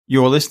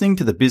You're listening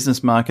to the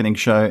Business Marketing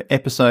Show,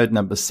 episode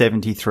number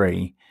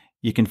 73.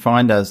 You can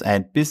find us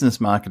at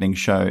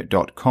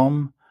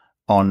businessmarketingshow.com,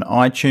 on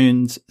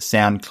iTunes,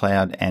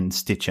 SoundCloud, and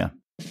Stitcher.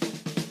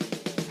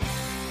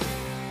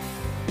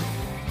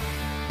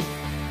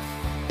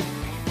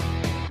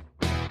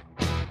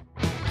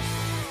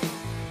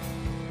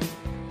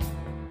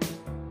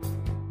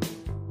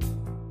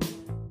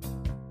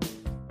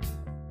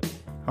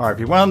 Hi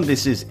everyone,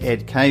 this is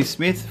Ed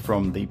Keay-Smith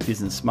from the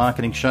Business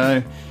Marketing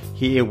Show,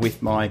 here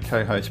with my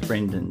co-host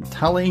Brendan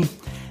Tully,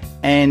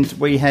 and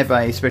we have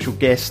a special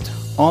guest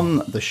on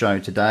the show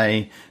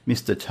today,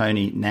 Mr.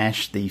 Tony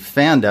Nash, the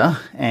founder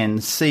and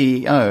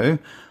CEO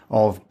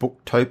of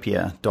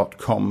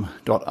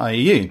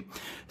Booktopia.com.au.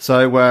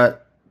 So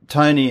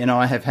Tony and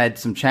I have had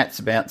some chats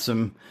about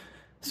some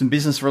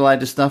business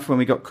related stuff when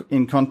we got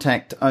in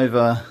contact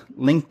over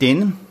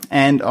LinkedIn,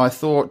 and I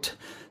thought,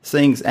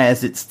 seeing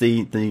as it's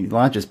the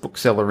largest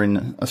bookseller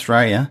in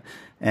Australia,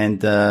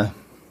 and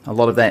a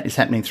lot of that is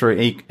happening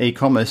through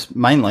e-commerce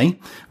mainly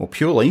or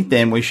purely,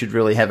 then we should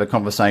really have a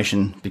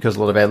conversation, because a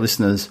lot of our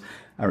listeners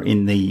are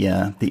in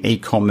the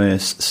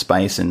e-commerce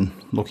space and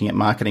looking at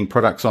marketing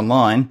products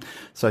online.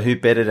 So who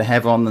better to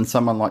have on than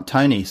someone like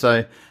Tony?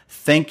 So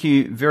thank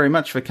you very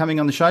much for coming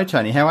on the show,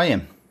 Tony. How are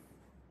you?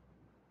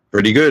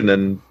 Pretty good,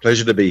 and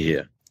pleasure to be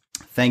here.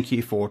 Thank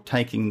you for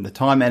taking the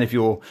time out of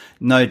your,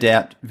 no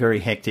doubt, very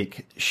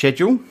hectic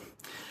schedule.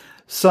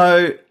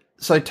 So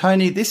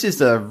Tony, this is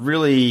a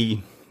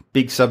really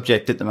big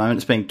subject at the moment.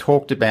 It's being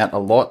talked about a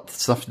lot.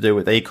 Stuff to do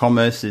with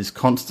e-commerce is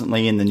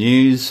constantly in the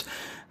news,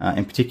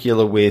 in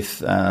particular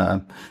with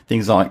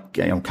things like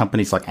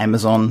companies like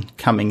Amazon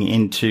coming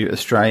into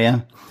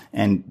Australia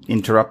and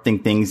interrupting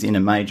things in a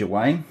major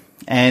way.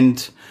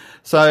 And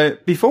so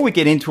before we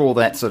get into all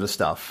that sort of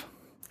stuff,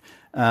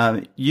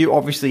 you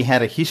obviously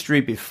had a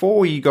history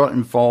before you got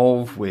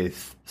involved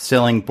with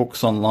selling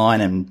books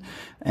online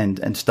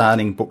and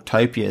starting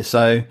Booktopia.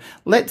 So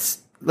let's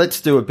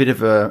do a bit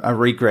of a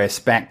regress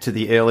back to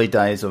the early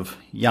days of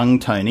young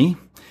Tony.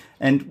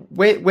 And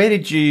where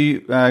did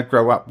you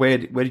grow up? Where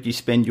did you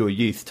spend your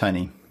youth,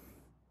 Tony?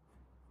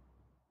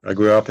 I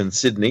grew up in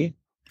Sydney.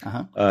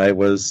 Uh-huh. I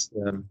was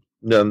on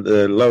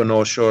the lower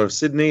north shore of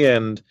Sydney,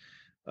 and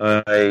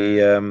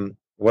I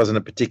wasn't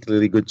a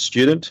particularly good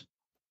student.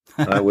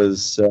 I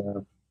was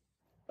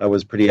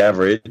pretty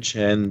average,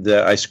 and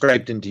I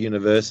scraped into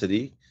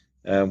university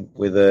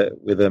with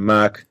a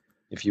mark,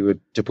 if you were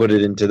to put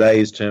it in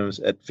today's terms,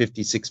 at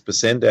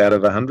 56% out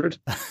of 100.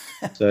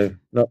 So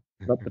not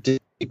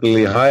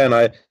particularly high. And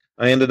I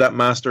ended up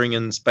mastering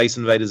in Space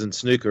Invaders and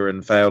snooker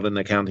and failed in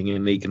accounting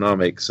and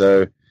economics.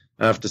 So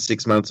after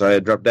 6 months, I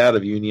had dropped out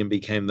of uni and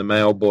became the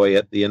mail boy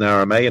at the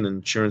NRMA, an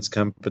insurance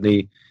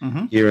company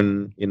here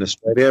in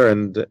Australia,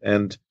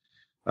 and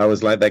I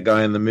was like that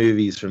guy in the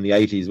movies from the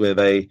 80s where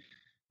they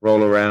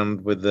roll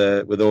around with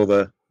all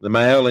the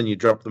mail and you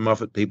drop them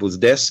off at people's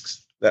desks.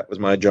 That was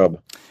my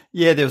job.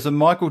 Yeah, there was a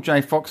Michael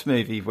J. Fox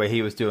movie where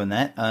he was doing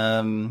that.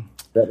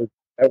 That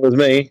was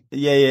me.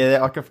 Yeah,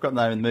 I forgot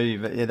the name of the movie,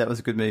 but yeah, that was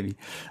a good movie.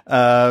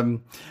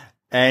 And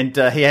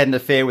he had an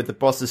affair with the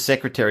boss's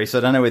secretary, so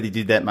I don't know whether he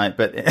did that, mate,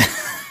 but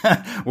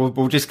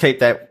we'll just keep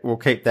that. We'll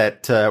keep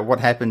that. What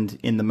happened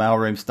in the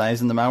mailroom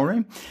stays in the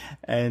mailroom.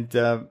 And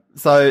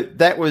so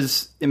that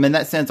was,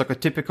 that sounds like a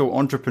typical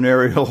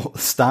entrepreneurial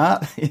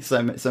start.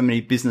 So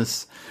many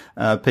business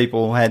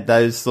people had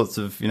those sorts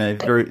of,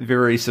 very,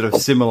 very sort of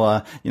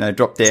similar,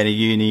 dropped out of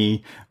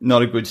uni,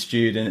 not a good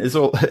student.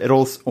 It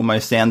all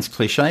almost sounds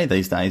cliche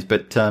these days,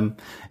 but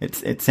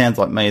it sounds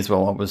like me as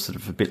well. I was sort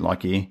of a bit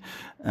like you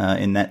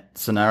in that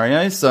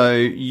scenario. So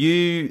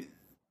you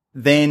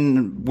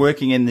then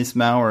working in this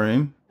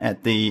mailroom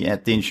at the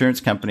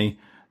insurance company,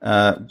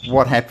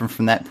 what happened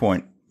from that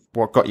point?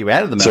 What got you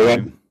out of the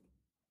mailroom?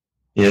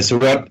 So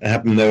what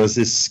happened, there was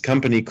this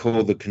company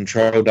called the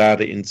Control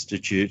Data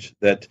Institute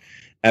that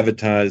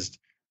advertised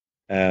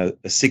a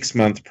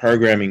 6-month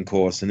programming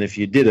course, and if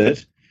you did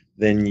it,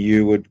 then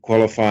you would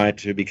qualify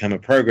to become a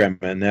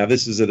programmer. Now,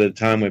 this is at a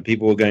time where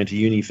people were going to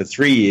uni for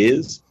 3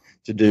 years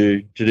to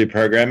do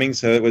programming,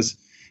 so it was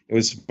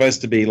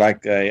supposed to be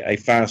like a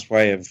fast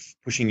way of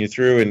pushing you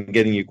through and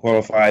getting you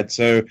qualified.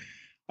 So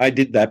I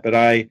did that, but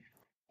I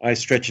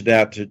stretched it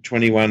out to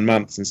 21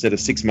 months instead of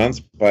 6 months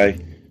by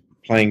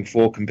playing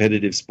 4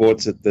 competitive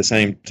sports at the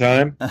same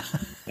time.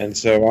 And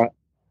so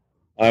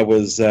I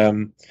was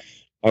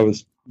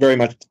very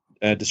much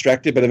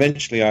distracted, but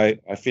eventually I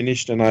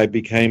finished and I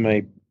became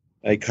a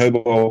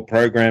COBOL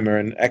programmer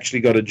and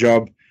actually got a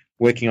job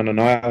working on an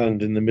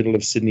island in the middle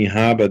of Sydney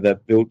Harbour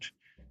that built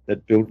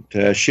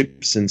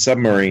ships and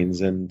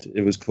submarines, and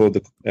it was called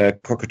the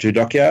Cockatoo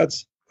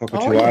Dockyards,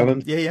 Cockatoo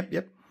Island.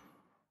 Yep.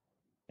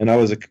 And I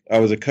was a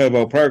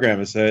COBOL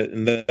programmer, so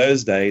in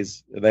those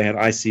days they had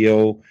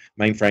ICL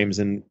mainframes,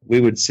 and we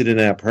would sit in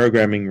our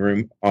programming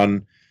room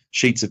on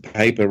sheets of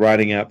paper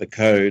writing out the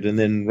code, and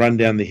then run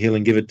down the hill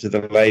and give it to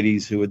the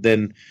ladies who would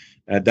then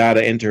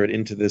data enter it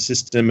into the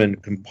system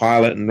and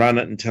compile it and run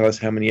it and tell us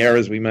how many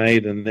errors we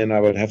made, and then I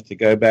would have to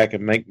go back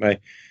and make my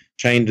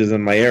changes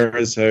and my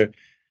errors. So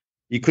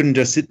you couldn't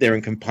just sit there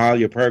and compile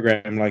your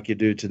program like you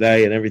do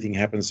today, and everything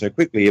happened so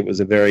quickly. It was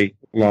a very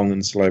long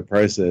and slow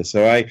process.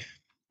 So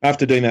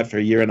after doing that for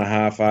a year and a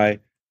half, I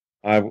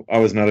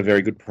was not a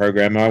very good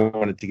programmer. I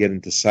wanted to get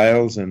into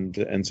sales,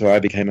 and so I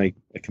became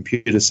a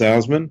computer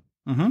salesman.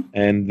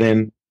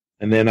 Mm-hmm.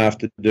 And then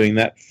after doing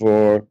that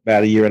for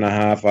about a year and a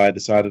half, I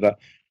decided at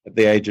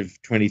the age of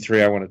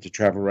 23 I wanted to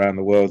travel around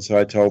the world. So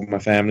I told my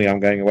family I'm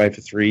going away for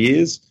 3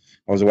 years.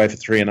 I was away for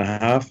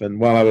 3.5, and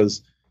while I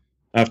was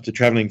after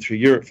traveling through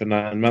Europe for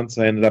 9 months,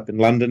 I ended up in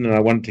London, and I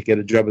wanted to get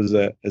a job as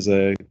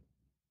a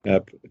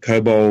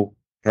COBOL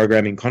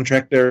programming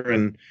contractor.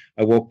 And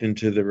I walked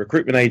into the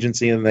recruitment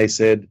agency, and they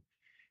said,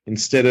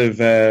 instead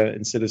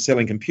of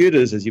selling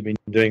computers as you've been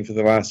doing for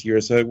the last year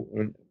or so,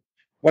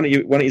 why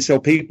don't you sell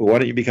people? Why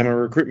don't you become a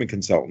recruitment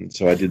consultant?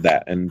 So I did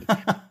that, and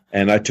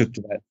I took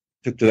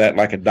to that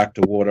like a duck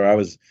to water. I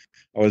was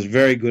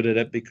very good at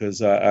it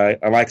because I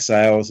like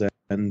sales,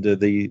 and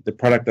the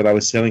product that I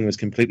was selling was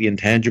completely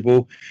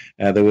intangible.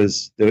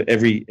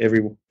 Every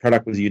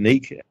product was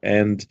unique,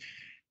 and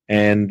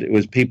it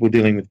was people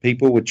dealing with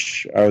people,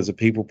 which I was a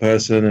people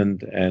person,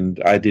 and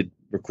I did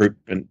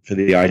recruitment for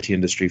the IT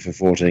industry for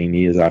 14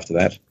 years after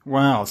that.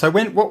 Wow. So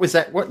what was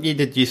that? What year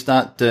did you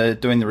start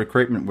doing the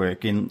recruitment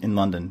work in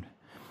London?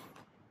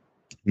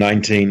 The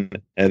end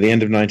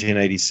of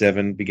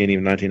 1987, beginning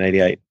of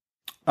 1988.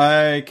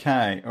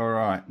 Okay. All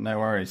right. No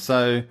worries.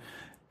 So,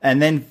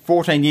 and then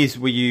 14 years,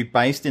 were you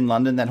based in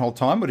London that whole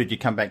time, or did you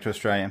come back to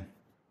Australia?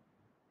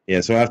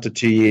 Yeah. So after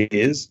 2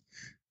 years,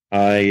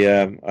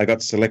 I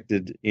got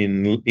selected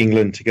in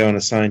England to go on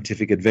a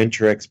scientific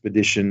adventure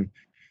expedition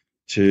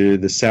to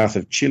the south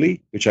of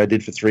Chile, which I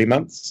did for 3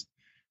 months.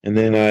 And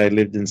then I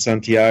lived in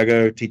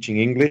Santiago teaching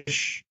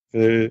English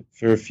for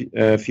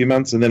a few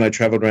months. And then I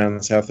traveled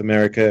around South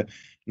America,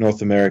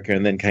 North America,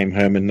 and then came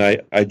home. And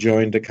I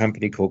joined a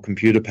company called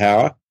Computer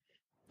Power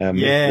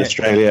in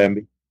Australia,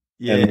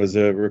 and was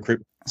a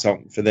recruitment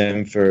consultant for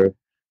them for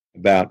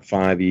about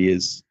 5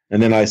 years.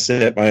 And then I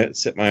set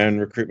my own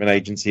recruitment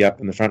agency up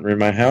in the front room of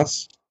my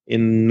house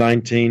in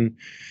the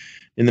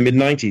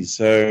mid-90s.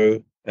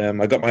 So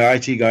I got my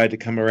IT guy to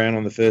come around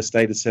on the first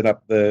day to set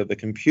up the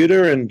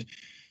computer, and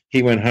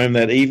he went home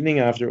that evening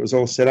after it was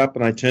all set up,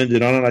 and I turned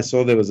it on, and I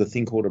saw there was a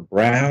thing called a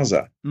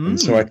browser. And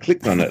so I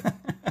clicked on it,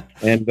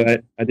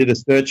 and I did a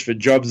search for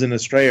jobs in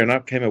Australia, and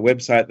up came a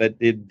website that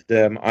did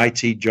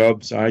IT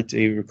jobs, IT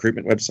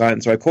recruitment website.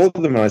 And so I called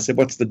them, and I said,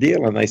 "What's the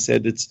deal?" And they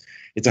said, it's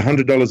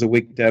 $100 a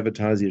week to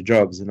advertise your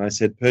jobs. And I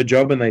said, "Per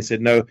job?" And they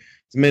said, "No,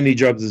 as many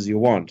jobs as you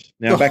want."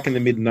 Now, back in the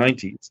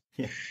mid-90s,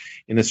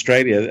 in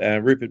Australia,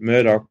 Rupert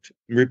Murdoch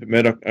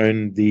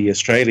owned the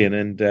Australian,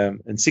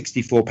 and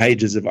 64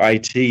 pages of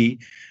IT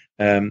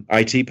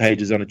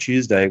pages on a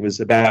Tuesday was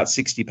about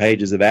 60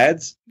 pages of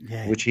ads,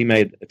 which he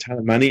made a ton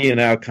of money.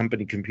 And our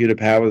company, Computer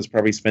Power, was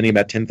probably spending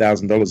about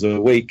 $10,000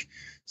 a week.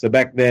 So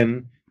back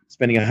then,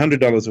 spending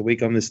 $100 a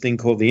week on this thing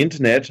called the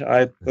internet,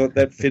 I thought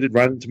that fitted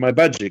right into my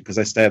budget, because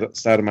I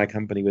started my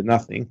company with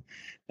nothing.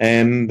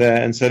 And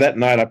so that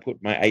night I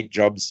put my 8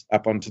 jobs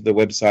up onto the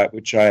website,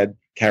 which I had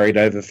carried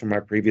over from my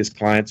previous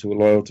clients who were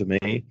loyal to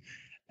me.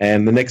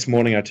 And the next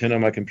morning I turned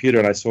on my computer,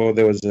 and I saw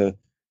there were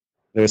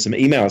some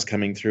emails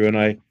coming through, and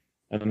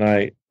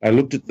I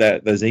looked at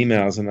those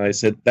emails, and I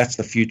said, that's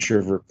the future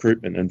of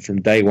recruitment. And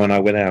from day one, I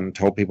went out and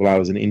told people I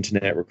was an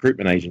internet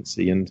recruitment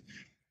agency. And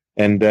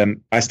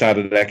I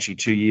started actually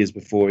 2 years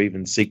before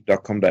even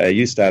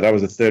Seek.com.au started. I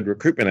was a third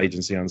recruitment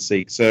agency on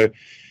Seek. So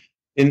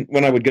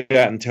when I would go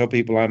out and tell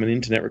people I'm an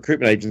internet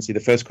recruitment agency, the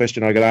first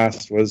question I got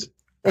asked was,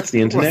 what's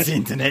the internet? What's the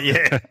internet?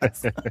 Yeah.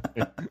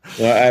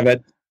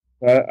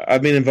 Well,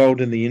 I've been involved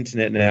in the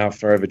internet now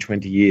for over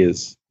 20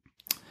 years.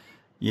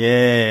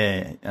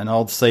 Yeah, an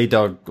old sea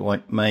dog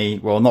like me.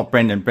 Well, not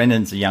Brendan.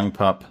 Brendan's a young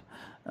pup,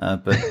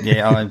 but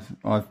yeah,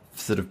 I've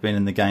sort of been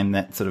in the game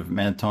that sort of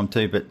amount of time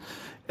too. But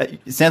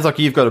it sounds like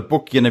you've got a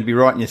book you're going to be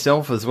writing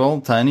yourself as well,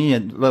 Tony,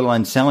 and let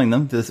alone selling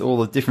them. There's all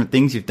the different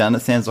things you've done.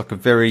 It sounds like a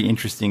very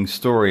interesting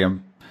story.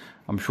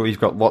 I'm sure you've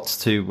got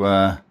lots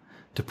to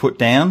put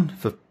down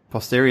for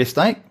posterity's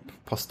sake.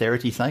 I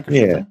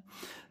should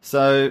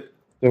say.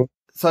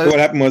 So what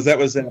happened was that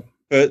was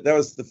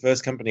the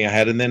first company I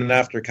had, and then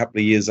after a couple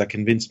of years, I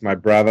convinced my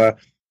brother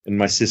and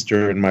my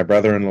sister and my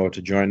brother-in-law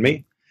to join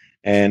me,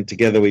 and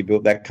together we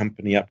built that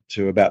company up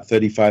to about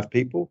 35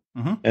 people.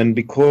 Mm-hmm. And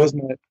because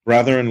my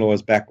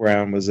brother-in-law's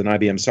background was an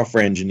IBM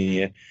software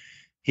engineer,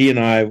 he and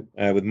I,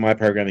 with my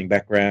programming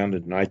background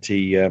and IT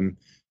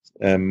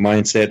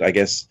mindset, I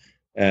guess,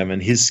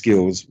 and his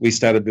skills, we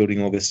started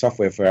building all this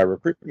software for our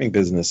recruitment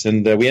business,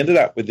 and we ended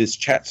up with this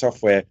chat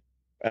software.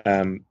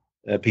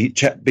 A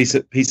piece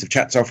of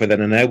chat software that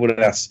enabled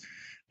us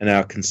and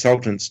our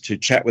consultants to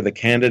chat with a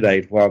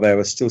candidate while they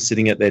were still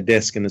sitting at their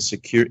desk in a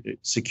secure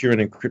and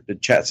encrypted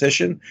chat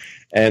session.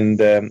 And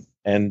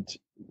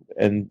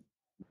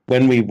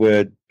when we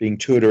were being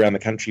toured around the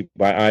country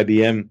by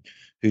IBM,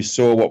 who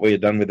saw what we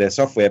had done with their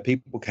software,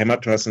 people came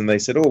up to us and they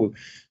said, "Oh,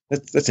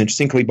 that's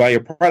interesting. Can we buy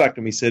your product?"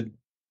 And we said,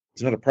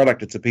 "It's not a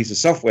product, it's a piece of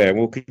software."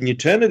 "Well, can you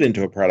turn it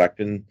into a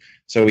product?" And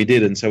so we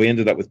did. And so we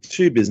ended up with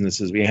 2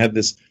 businesses. We had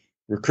this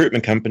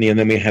recruitment company, and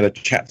then we had a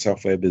chat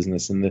software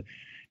business. And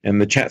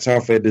the chat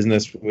software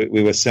business,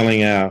 we were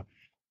selling our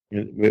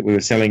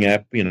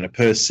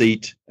per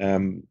seat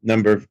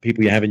number of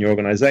people you have in your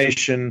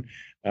organization.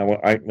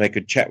 They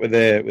could chat with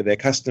their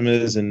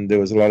customers, and there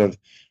was a lot of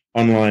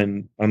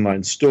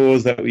online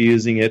stores that were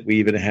using it. We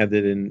even had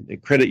it in a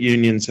credit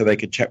union, so they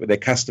could chat with their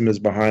customers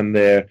behind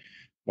their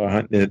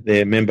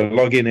member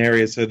login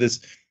area. So this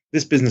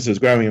business was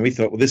growing, and we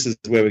thought, well, this is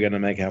where we're going to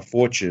make our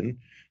fortune.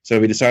 So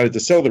we decided to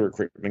sell the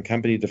recruitment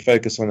company to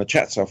focus on the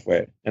chat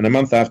software. And a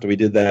month after we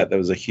did that, there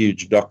was a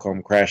huge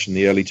dot-com crash in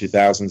the early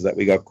 2000s that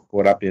we got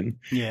caught up in.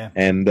 Yeah.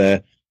 And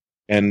the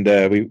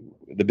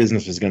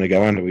business was going to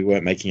go under. We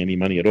weren't making any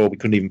money at all. We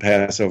couldn't even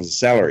pay ourselves a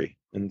salary.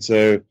 And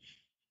so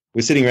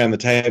we're sitting around the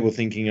table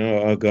thinking,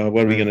 oh God,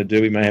 what are we going to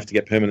do? We may have to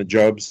get permanent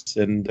jobs.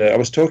 And I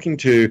was talking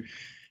to,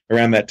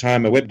 around that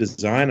time, a web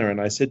designer, and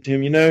I said to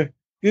him,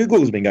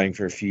 Google's been going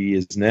for a few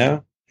years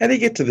now. How do you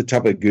get to the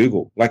top of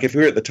Google? Like if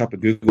we were at the top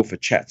of Google for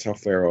chat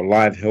software or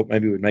live help,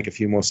 maybe we'd make a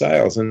few more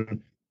sales.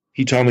 And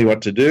he told me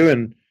what to do.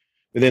 And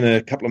within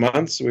a couple of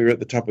months, we were at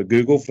the top of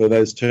Google for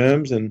those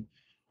terms. And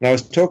I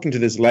was talking to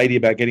this lady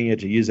about getting her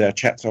to use our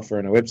chat software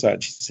on her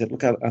website. She said,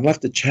 look, I'd love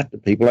to chat to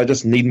people. I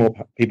just need more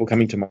people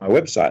coming to my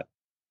website.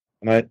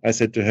 And I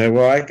said to her,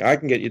 well, I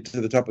can get you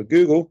to the top of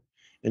Google.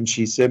 And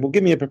she said, well,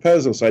 give me a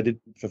proposal. So I did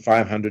for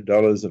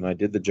 $500, and I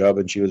did the job,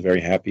 and she was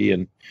very happy.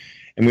 And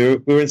we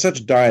were in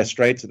such dire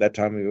straits at that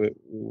time.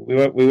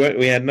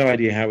 We had no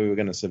idea how we were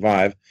going to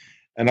survive.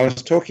 And I was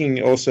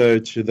talking also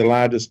to the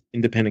largest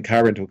independent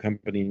car rental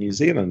company in New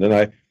Zealand,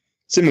 and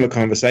similar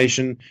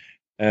conversation.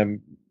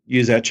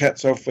 Use our chat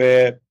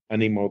software. I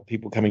need more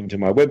people coming to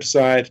my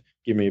website.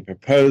 Give me a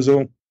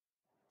proposal.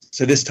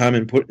 So this time,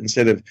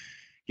 instead of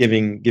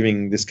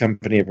giving this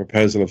company a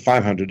proposal of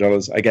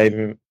 $500, I gave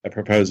him a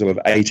proposal of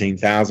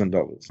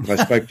 $18,000. And I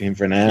spoke to him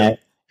for an hour. Yeah.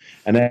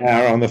 An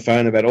hour on the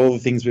phone about all the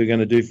things we were going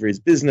to do for his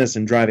business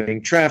and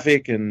driving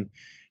traffic and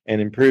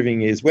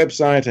improving his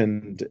website.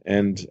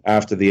 And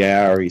after the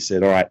hour, he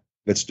said, all right,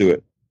 let's do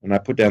it. And I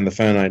put down the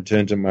phone. I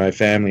turned to my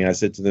family. I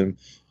said to them,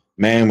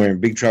 man, we're in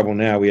big trouble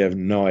now. We have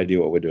no idea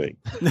what we're doing.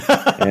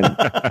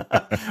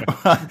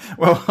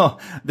 Well,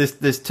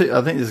 there's two.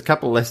 I think there's a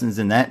couple of lessons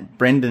in that.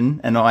 Brendan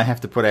and I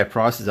have to put our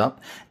prices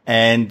up,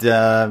 and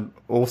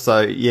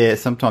also,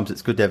 sometimes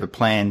it's good to have a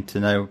plan to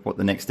know what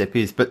the next step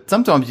is. But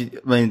sometimes,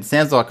 it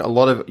sounds like a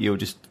lot of it you're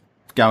just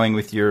going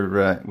with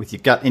your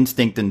gut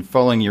instinct and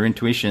following your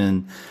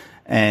intuition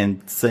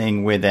and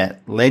seeing where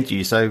that led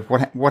you. So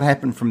what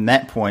happened from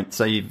that point?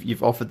 So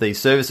you've offered these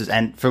services,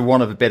 and for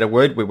want of a better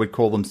word, we would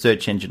call them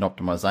search engine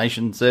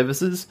optimization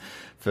services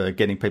for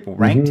getting people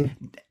ranked.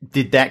 Mm-hmm.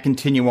 Did that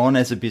continue on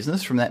as a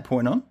business from that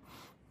point on?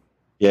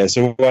 Yeah.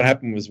 So what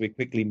happened was we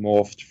quickly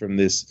morphed from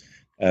this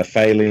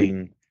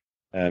failing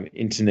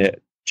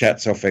internet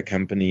chat software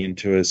company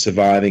into a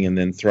surviving and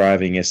then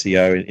thriving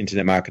SEO and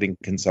internet marketing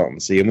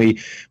consultancy. And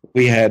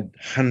we had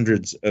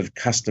hundreds of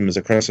customers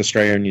across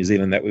Australia and New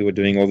Zealand that we were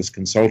doing all this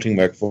consulting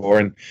work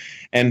for.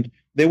 And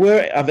there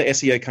were other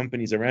SEO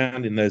companies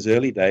around in those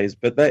early days,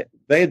 but they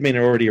had been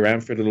already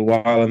around for a little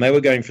while, and they were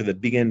going for the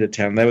big end of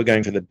town. They were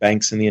going for the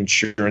banks and the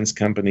insurance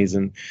companies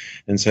and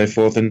so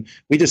forth. And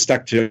we just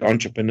stuck to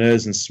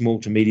entrepreneurs and small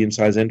to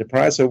medium-sized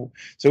enterprise. So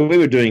we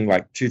were doing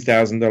like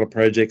 $2,000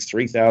 projects,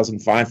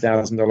 $3,000,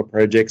 $5,000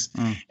 projects,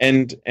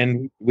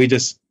 and we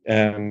just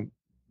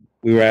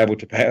we were able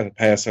to pay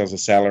ourselves a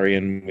salary,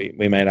 and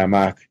we made our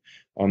mark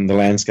on the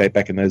landscape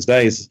back in those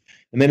days.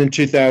 And then in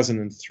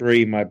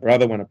 2003, my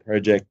brother won a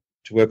project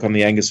to work on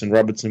the Angus and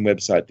Robertson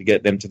website to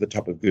get them to the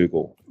top of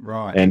Google.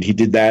 Right. And he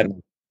did that,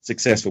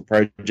 successful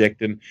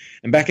project. And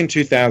back in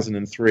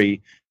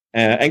 2003,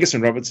 Angus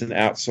and Robertson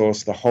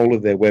outsourced the whole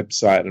of their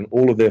website and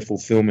all of their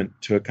fulfillment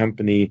to a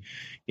company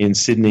in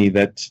Sydney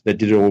that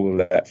did all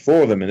of that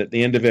for them. And at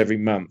the end of every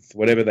month,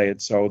 whatever they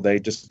had sold, they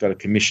just got a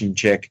commission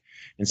check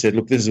and said,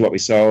 look, this is what we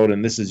sold,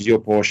 and this is your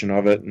portion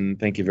of it, and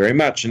thank you very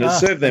much. And it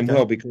served them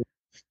well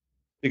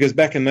because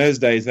back in those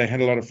days, they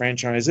had a lot of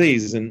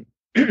franchisees. And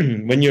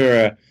when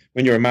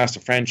you're a master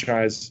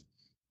franchise,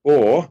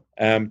 or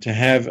to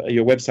have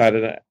your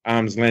website at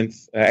arm's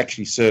length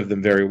actually served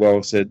them very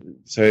well. So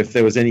if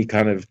there was any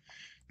kind of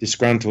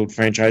disgruntled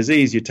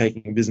franchisees, you're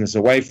taking business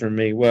away from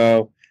me.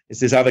 Well, it's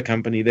this other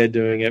company, they're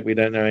doing it. We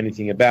don't know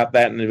anything about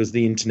that. And it was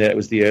the internet, it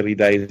was the early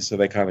days, so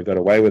they kind of got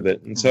away with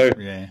it. And so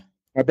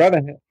my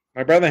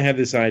brother had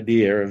this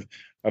idea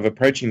of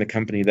approaching the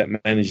company that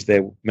managed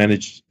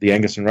the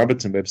Angus and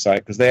Robertson website,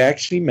 because they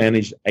actually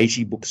managed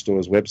 80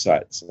 bookstores'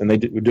 websites, and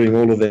they were doing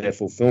all of their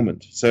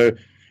fulfillment. So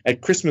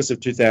at Christmas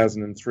of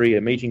 2003,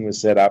 a meeting was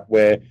set up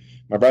where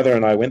my brother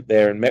and I went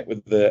there and met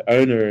with the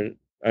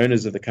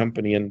owners of the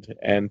company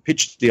and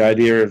pitched the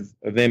idea of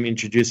them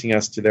introducing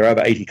us to their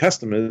other 80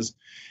 customers,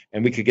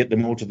 and we could get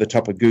them all to the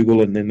top of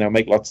Google, and then they'll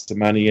make lots of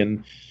money.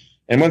 And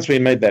once we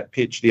made that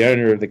pitch, the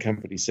owner of the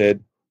company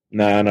said,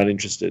 "No, not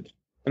interested."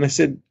 And I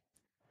said,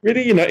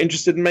 "Really, you're not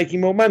interested in making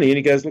more money?" And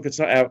he goes, "Look, it's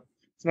not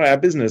our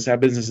business. Our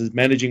business is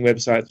managing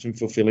websites and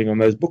fulfilling on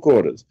those book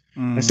orders."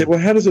 I said, "Well,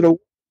 how does it all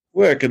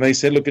work?" And they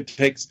said, "Look, it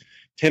takes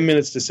 10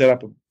 minutes to set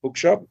up a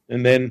bookshop,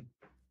 and then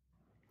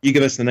you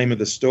give us the name of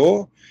the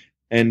store,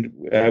 and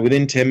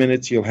within 10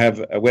 minutes you'll have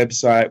a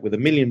website with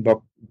 1 million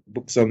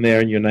books on there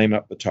and your name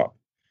up the top.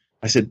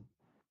 I said,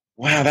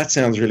 wow, that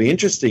sounds really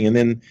interesting. And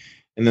then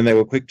they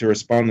were quick to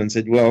respond and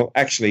said, well,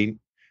 actually,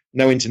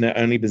 no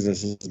internet-only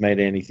business has made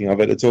anything of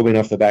it. It's all been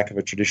off the back of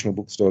a traditional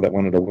bookstore that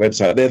wanted a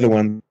website. They're the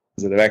ones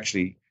that have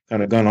actually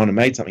kind of gone on and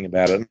made something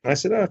about it. And I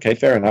said, oh, okay,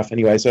 fair enough.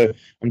 Anyway, so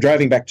I'm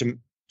driving back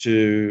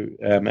to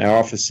our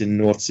office in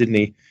North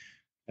Sydney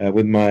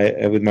with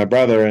my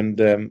brother,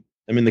 and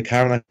I'm in the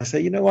car, and I say,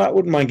 you know what, I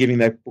wouldn't mind giving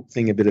that book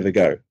thing a bit of a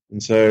go.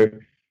 And so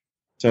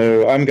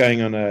I'm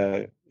going on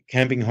a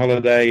camping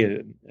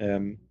holiday.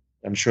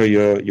 I'm sure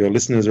your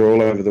listeners are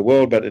all over the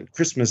world, but at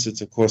Christmas,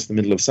 it's of course the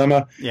middle of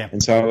summer. Yeah.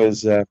 And so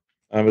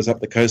I was up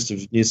the coast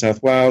of New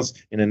South Wales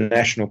in a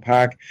national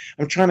park.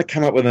 I'm trying to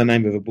come up with the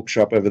name of a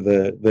bookshop over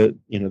the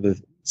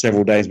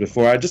several days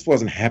before. I just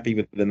wasn't happy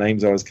with the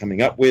names I was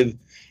coming up with.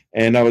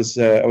 And I was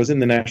in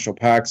the national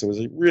park, so it was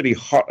a really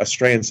hot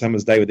Australian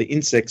summer's day with the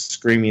insects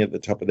screaming at the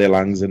top of their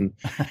lungs, and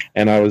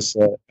I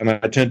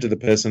turned to the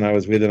person I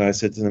was with and I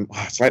said to them,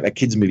 oh, it's like that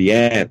kids' movie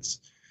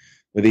Ants,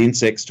 where the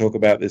insects talk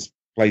about this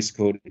place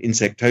called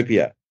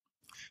Insectopia,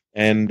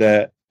 and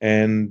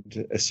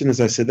as soon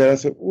as I said that, I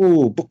thought,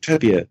 oh,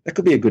 Booktopia, that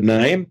could be a good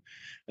name.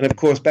 And of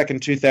course, back in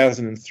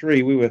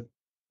 2003, we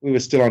were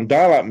still on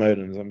dial-up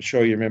modems. I'm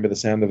sure you remember the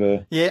sound of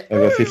a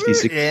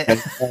 56.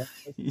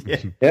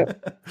 Yeah.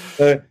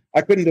 So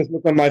I couldn't just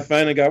look on my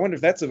phone and go, I wonder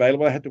if that's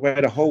available. I had to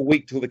wait a whole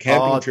week till the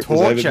camping trip was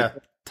over.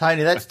 Torture.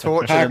 Tony, that's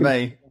torture to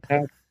me.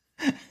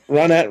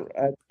 Run out,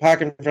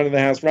 park in front of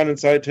the house, run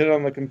inside, turn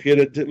on the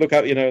computer to look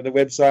up, the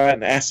website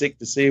and ASIC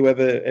to see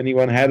whether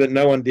anyone had it.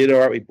 No one did. All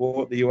right, we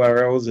bought the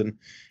URLs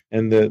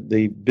and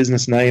the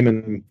business name,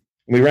 and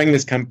we rang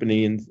this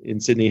company in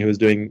Sydney who was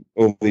doing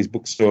all these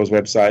bookstores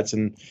websites,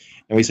 and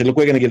we said, look,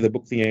 we're going to give the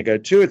book thing a go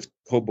too. It's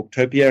called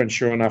Booktopia, and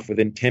sure enough,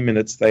 within 10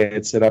 minutes, they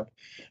had set up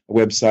a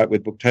website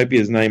with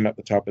Booktopia's name up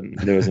the top, and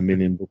there was 1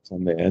 million books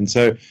on there. And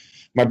so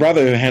my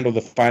brother, who handled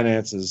the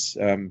finances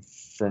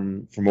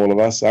from all of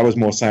us, I was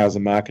more sales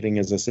and marketing,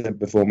 as I said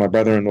before. My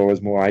brother-in-law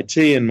was more IT,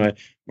 and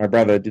my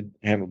brother did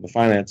handle the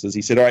finances.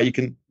 He said, all right, you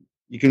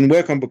can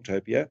work on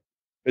Booktopia,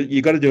 but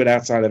you got to do it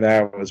outside of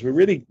hours. We're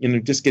really,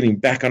 just getting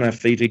back on our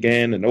feet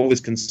again, and all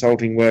this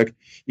consulting work.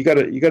 You got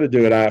to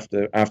do it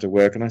after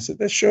work. And I said,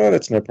 sure,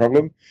 that's no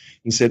problem.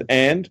 He said,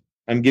 and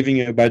I'm giving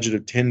you a budget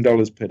of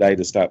 $10 per day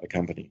to start the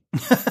company.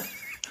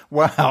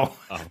 Wow,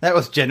 that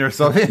was generous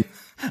of him.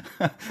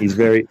 He's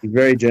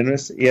very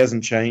generous. He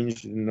hasn't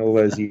changed in all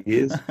those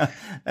years.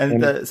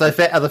 And so,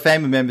 are the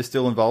family members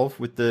still involved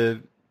with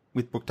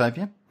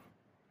Booktopia?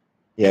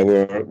 Yeah,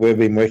 we've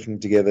been working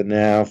together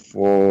now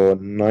for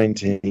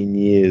 19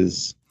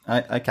 years.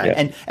 Okay,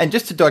 yeah. And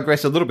just to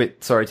digress a little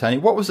bit, sorry, Tony,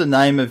 what was the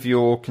name of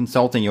your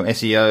consulting, your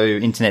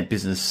SEO internet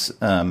business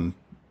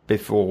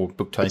before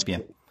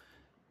Booktopia?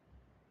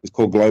 It's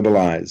called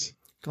Globalize.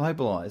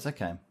 Globalize,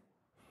 okay.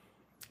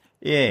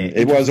 Yeah,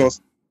 it was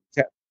also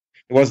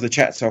the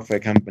chat software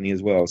company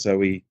as well. So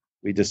we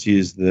just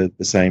used the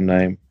same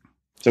name.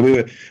 So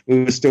we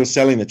were still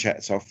selling the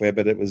chat software,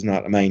 but it was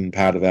not a main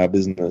part of our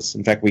business.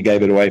 In fact, we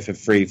gave it away for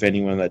free for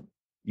anyone that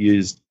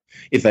used,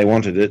 if they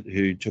wanted it,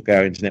 who took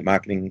our internet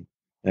marketing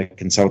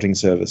consulting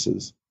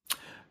services.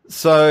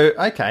 So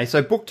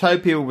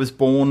Booktopia was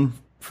born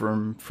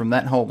from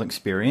that whole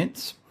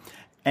experience.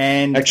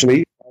 And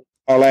actually,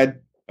 I'll add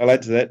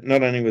to that.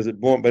 Not only was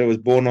it born, but it was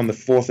born on the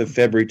 4th of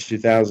February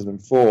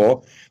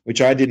 2004,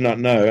 which I did not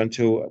know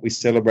until we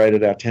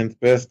celebrated our 10th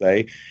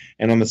birthday.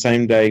 And on the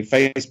same day,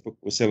 Facebook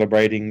was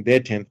celebrating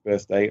their 10th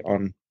birthday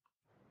and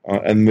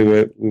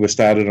we were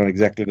started on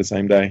exactly the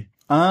same day.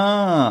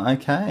 Ah,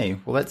 okay.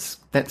 Well,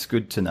 that's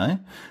good to know.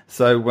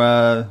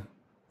 So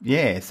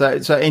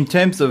so in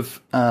terms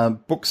of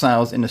book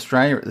sales in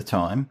Australia at the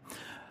time,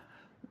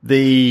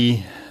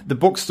 the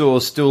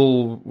bookstores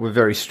still were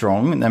very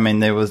strong. I mean,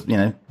 there was,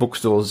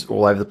 bookstores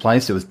all over the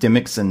place. There was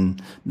Dymocks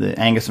and the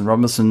Angus and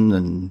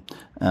Robinson,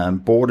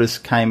 and Borders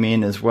came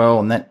in as well,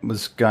 and that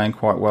was going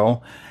quite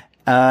well.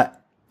 I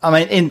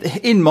mean,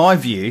 in my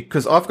view,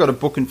 because I've got a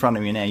book in front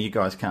of me now, you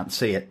guys can't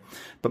see it,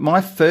 but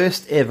my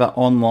first ever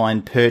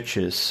online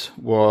purchase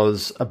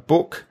was a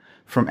book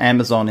from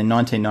Amazon in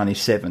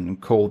 1997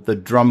 called The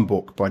Drum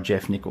Book by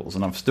Jeff Nichols,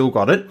 and I've still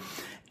got it.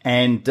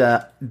 And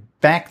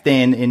back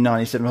then in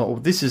 97, I thought,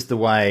 well, this is the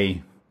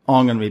way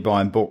I'm going to be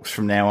buying books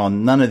from now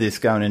on. None of this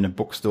going into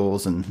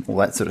bookstores and all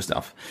that sort of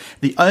stuff.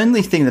 The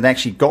only thing that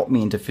actually got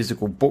me into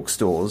physical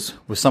bookstores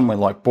was somewhere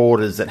like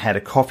Borders that had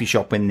a coffee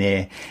shop in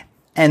there.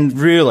 And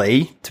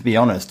really, to be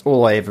honest,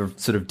 all I ever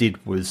sort of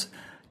did was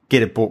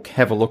get a book,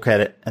 have a look at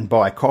it, and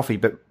buy a coffee.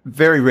 But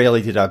very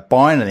rarely did I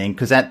buy anything,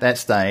 because at that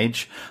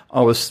stage,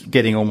 I was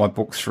getting all my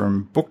books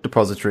from Book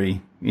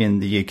Depository in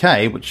the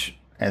UK, which,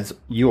 as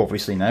you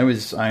obviously know,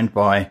 is owned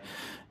by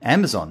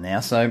Amazon now.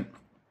 So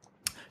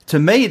to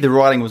me, the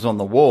writing was on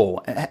the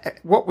wall.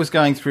 What was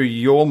going through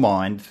your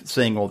mind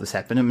seeing all this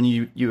happen? I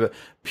mean, you were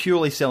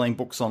purely selling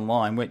books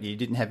online, weren't you? You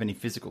didn't have any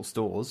physical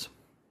stores.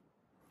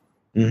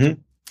 Mm-hmm.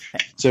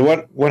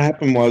 So what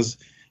happened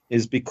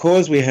is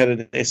because we had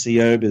an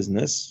SEO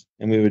business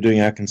and we were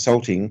doing our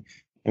consulting,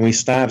 and we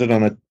started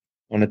on a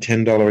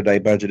 $10 a day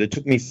budget. It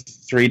took me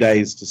 3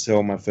 days to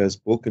sell my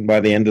first book, and by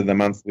the end of the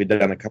month, we'd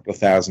done a couple of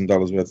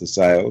 $1,000s worth of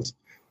sales.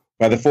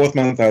 By the fourth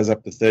month, I was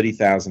up to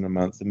 $30,000 a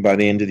month, and by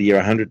the end of the year,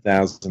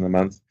 $100,000 a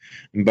month,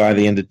 and by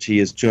the end of 2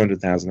 years,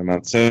 $200,000 a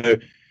month. So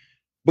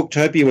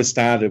Booktopia was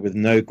started with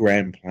no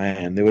grand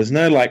plan. There was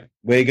no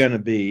we're going to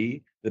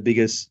be the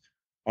biggest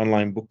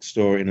online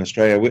bookstore in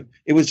Australia.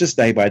 It was just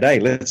day by day.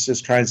 Let's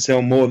just try and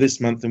sell more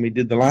this month than we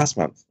did the last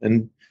month,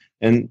 and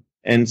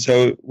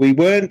so we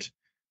weren't,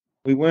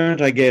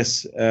 I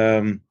guess,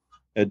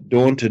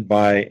 daunted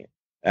by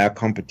our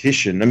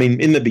competition. I mean,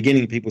 in the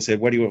beginning, people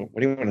said, "What do you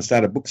want to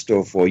start a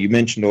bookstore for?" You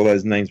mentioned all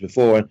those names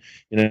before,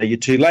 and you're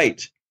too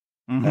late.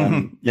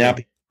 Mm-hmm.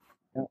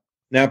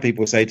 Now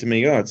people say to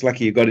me, "Oh, it's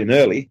lucky you got in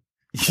early."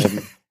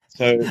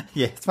 So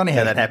yeah, it's funny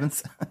how that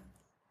happens.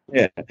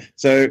 Yeah,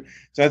 so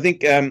I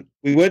think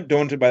we weren't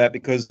daunted by that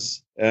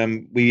because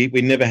we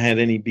never had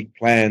any big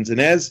plans, and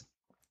as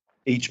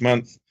each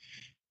month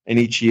and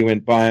each year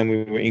went by and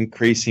we were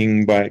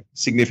increasing by a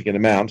significant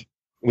amount,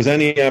 it was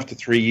only after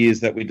 3 years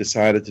that we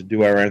decided to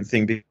do our own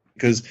thing,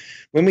 because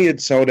when we had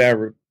sold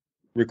our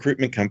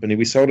recruitment company,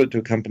 we sold it to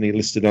a company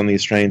listed on the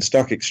Australian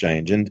Stock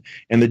Exchange, and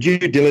the due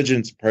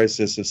diligence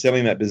process of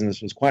selling that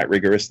business was quite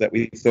rigorous. That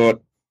we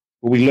thought,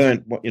 well, we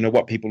learned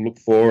what people look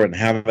for and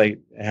how they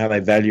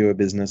value a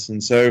business,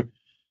 and so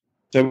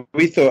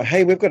we thought,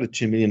 hey, we've got a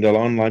 $2 million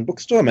online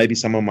bookstore. Maybe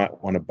someone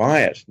might want to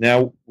buy it.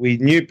 Now, we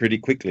knew pretty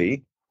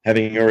quickly,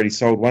 having already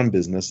sold one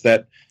business,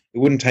 that it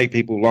wouldn't take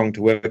people long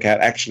to work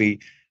out, actually,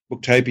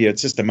 Booktopia,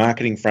 it's just a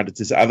marketing front. It's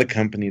this other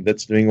company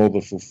that's doing all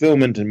the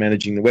fulfillment and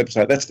managing the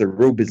website. That's the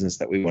real business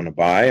that we want to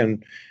buy.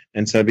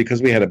 And so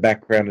because we had a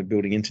background in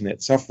building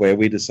internet software,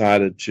 we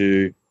decided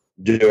to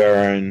do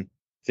our own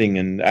thing.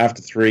 And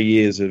after 3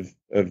 years of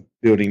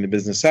building the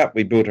business up,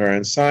 we built our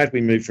own site.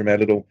 We moved from our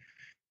little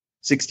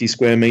 60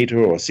 square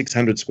meter or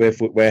 600 square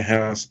foot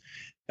warehouse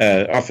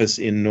office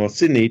in North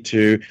Sydney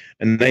to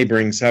a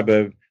neighbouring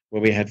suburb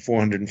where we had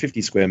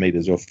 450 square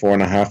meters or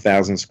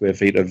 4,500 square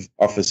feet of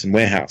office and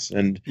warehouse.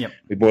 And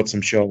we bought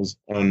some shelves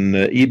on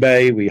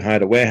eBay. We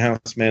hired a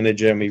warehouse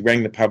manager, and we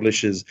rang the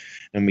publishers,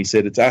 and we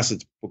said, it's us,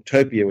 it's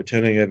Booktopia. We're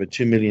turning over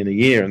 $2 million a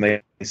year. And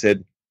they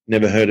said,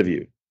 never heard of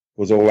you,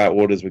 because all our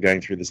orders were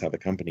going through this other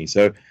company.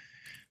 So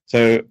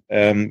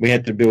we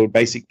had to build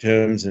basic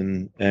terms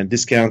and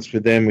discounts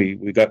with them.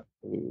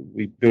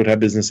 We built our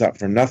business up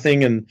from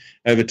nothing, and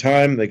over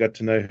time they got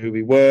to know who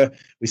we were.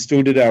 We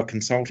still did our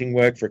consulting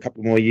work for a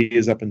couple more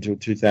years up until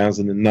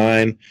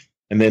 2009,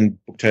 and then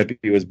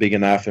Booktopia was big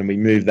enough, and we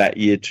moved that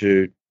year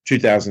to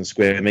 2,000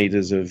 square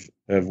meters of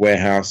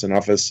warehouse and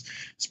office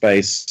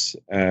space,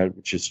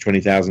 which is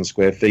 20,000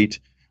 square feet.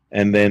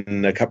 And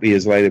then a couple of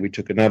years later, we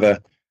took another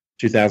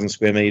 2,000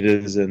 square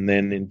meters, and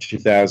then in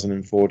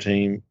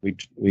 2014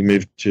 we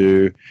moved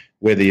to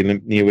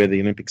near where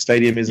the Olympic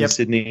Stadium is in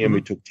Sydney, and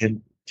we took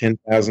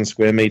 10,000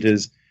 square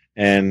meters.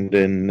 And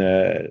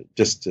then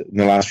just in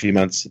the last few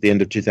months, at the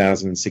end of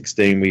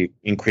 2016, we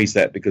increased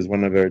that because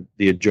one of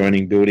the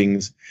adjoining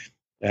buildings,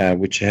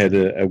 which had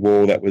a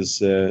wall that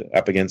was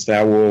up against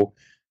our wall,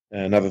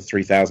 another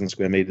 3,000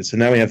 square meters. So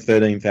now we have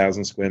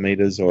 13,000 square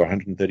meters or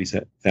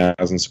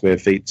 130,000 square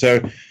feet.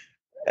 So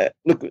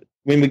look,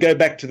 when we go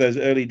back to those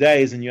early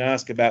days and you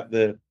ask about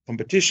the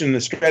competition,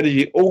 the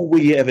strategy, all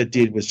we ever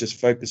did was just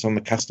focus on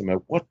the customer.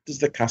 What does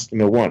the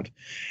customer want?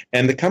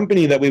 And the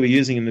company that we were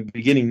using in the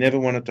beginning never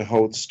wanted to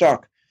hold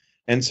stock.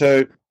 And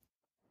so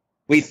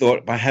we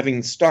thought by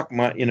having stock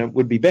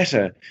would be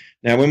better.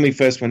 Now, when we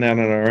first went out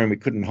on our own, we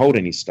couldn't hold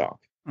any stock.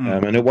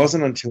 And it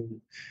wasn't until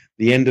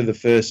the end of the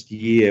first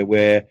year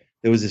where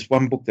there was this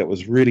one book that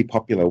was really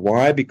popular.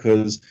 Why?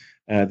 Because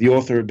the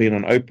author had been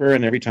on Oprah,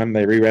 and every time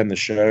they reran the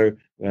show,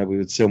 we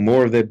would sell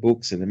more of their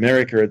books. In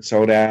America, it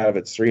sold out of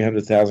its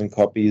 300,000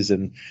 copies,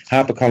 and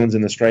HarperCollins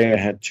in Australia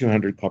had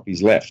 200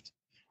 copies left.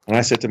 And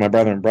I said to my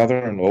brother and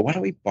brother-in-law, why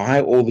don't we buy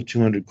all the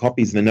 200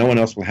 copies, and then no one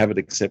else will have it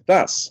except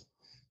us?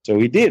 So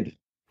we did.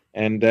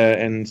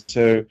 And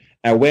so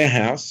our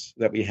warehouse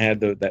that we had,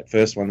 that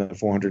first one, the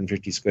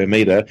 450 square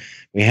meter,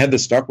 we had the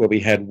stock where we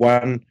had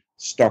one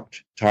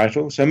stocked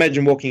title. So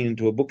imagine walking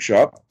into a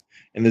bookshop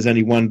and there's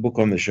only one book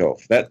on the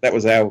shelf. That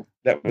was our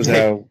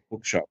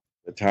bookshop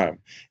at the time.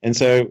 And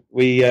so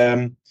we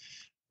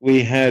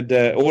had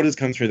orders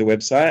come through the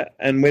website,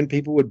 and when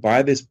people would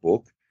buy this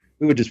book,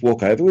 we would just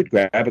walk over, we'd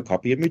grab a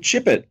copy, and we'd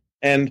ship it.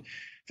 And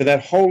for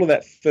that whole of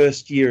that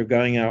first year of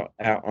going out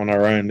on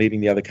our own, leaving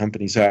the other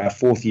company, so our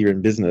fourth year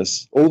in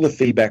business, all the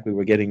feedback we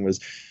were getting was,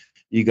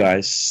 you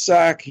guys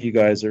suck, you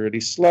guys are really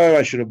slow,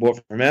 I should have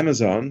bought from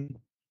Amazon,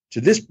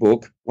 to this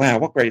book, wow,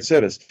 what great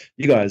service,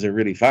 you guys are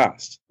really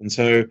fast. And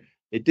so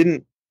it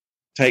didn't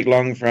take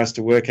long for us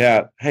to work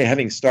out, hey,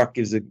 having stock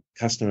gives the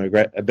customer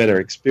a better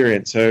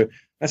experience. So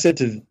I said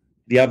to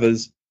the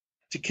others,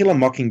 To Kill a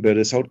Mockingbird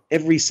is sold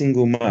every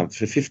single month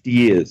for 50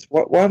 years.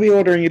 Why are we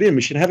ordering it in?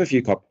 We should have a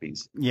few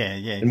copies. Yeah.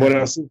 And what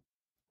else?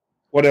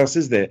 what else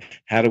is there?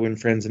 How to Win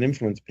Friends and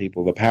Influence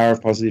People, The Power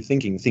of Positive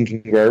Thinking, Think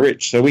and Grow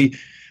Rich. So we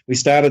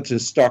started to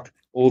stock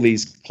all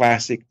these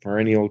classic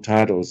perennial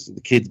titles,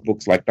 the kids'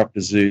 books like Dr.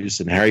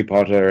 Seuss and Harry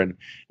Potter, and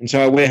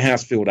so our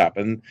warehouse filled up.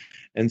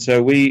 And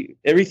so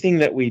everything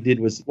that we did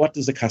was, what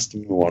does the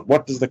customer want?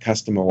 What does the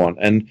customer want?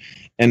 And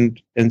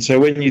so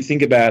when you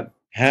think about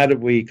how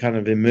did we kind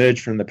of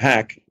emerge from the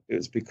pack, it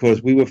was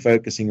because we were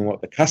focusing on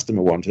what the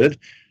customer wanted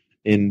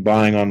in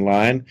buying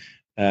online.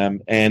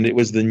 And it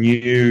was the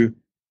new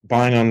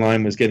buying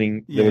online was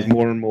getting, there was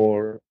more and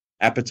more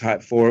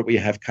appetite for it. We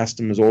have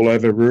customers all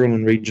over rural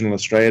and regional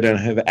Australia don't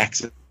have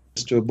access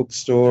to a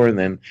bookstore, and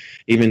then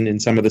even in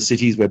some of the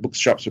cities where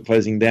bookshops were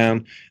closing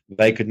down,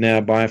 they could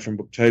now buy from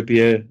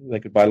Booktopia. They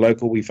could buy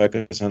local. We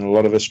focus on a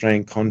lot of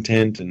Australian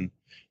content, and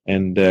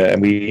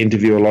we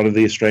interview a lot of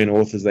the Australian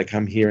authors. They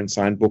come here and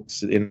sign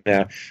books. We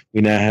now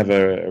have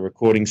a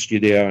recording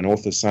studio, an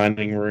author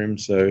signing room.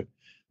 So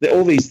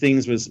all these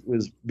things was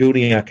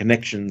building our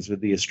connections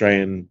with the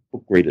Australian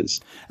book readers.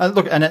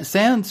 Look, and it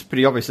sounds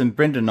pretty obvious, and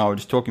Brendan and I were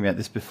just talking about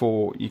this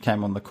before you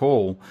came on the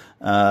call.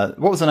 What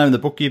was the name of the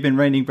book you've been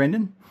reading,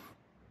 Brendan?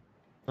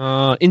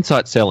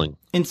 Insight Selling.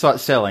 Insight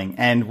Selling.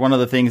 And one of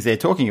the things they're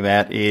talking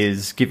about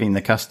is giving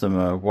the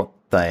customer what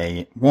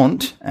they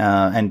want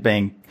and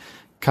being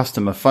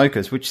customer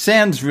focused, which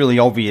sounds really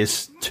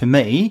obvious to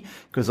me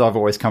because I've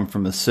always come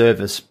from a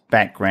service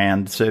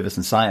background, service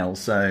and sales.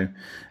 So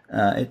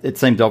it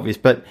seemed obvious.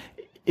 But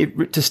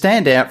to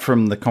stand out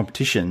from the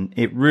competition,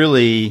 it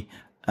really...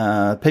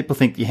 people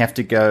think you have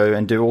to go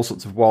and do all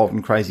sorts of wild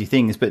and crazy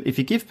things. But if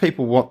you give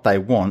people what they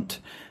want...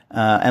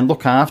 and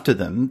look after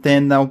them,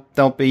 then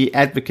they'll be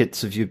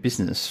advocates of your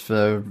business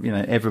for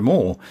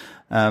evermore.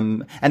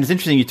 And it's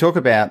interesting you talk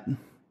about.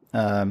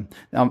 I'm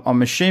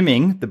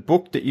assuming the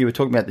book that you were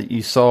talking about that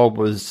you sold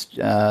was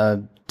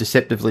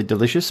 "Deceptively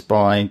Delicious"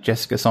 by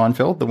Jessica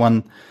Seinfeld, the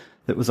one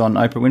that was on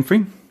Oprah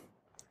Winfrey.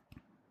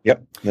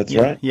 Yep, that's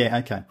right. Yeah,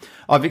 okay.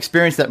 I've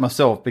experienced that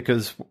myself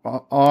because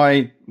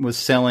I was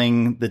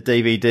selling the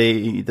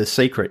DVD, The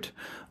Secret,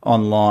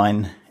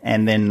 online.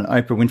 And then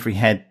Oprah Winfrey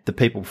had the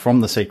people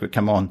from The Secret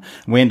come on.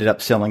 We ended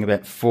up selling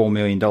about $4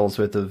 million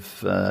worth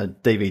of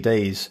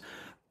DVDs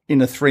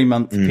in a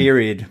 3-month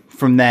period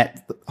from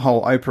that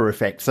whole Oprah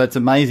effect. So it's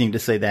amazing to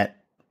see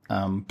that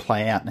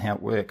play out and how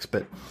it works.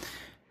 But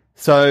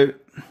so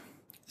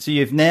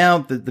you've now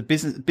the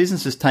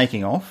business is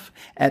taking off.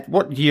 At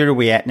what year are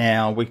we at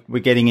now?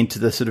 We're getting into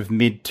the sort of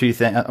mid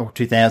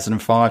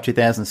 2005,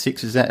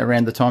 2006. Is that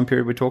around the time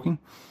period we're talking?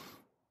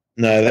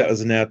 No, that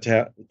was now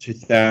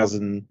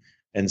 2007,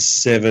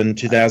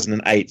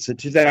 2008. So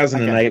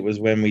 2008 was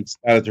when we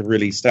started to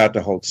really start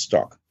to hold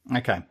stock.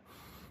 Okay.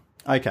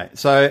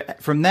 So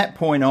from that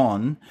point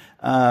on,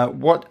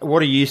 what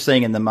are you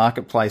seeing in the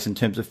marketplace in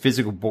terms of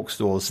physical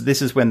bookstores?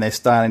 This is when they're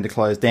starting to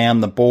close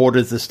down. The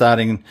borders are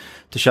starting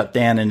to shut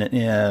down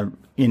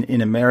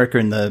in America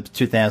in the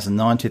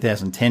 2009,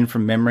 2010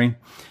 from memory.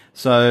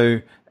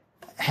 So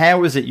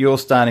how is it you're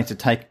starting to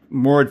take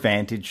more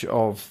advantage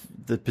of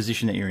the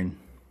position that you're in?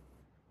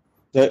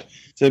 So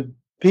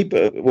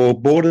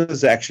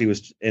Borders actually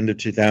was end of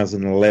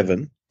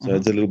 2011, so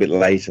it's a little bit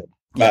later.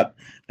 But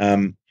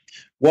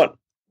what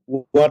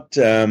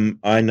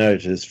I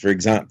noticed, for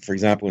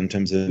example, in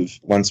terms of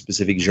one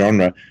specific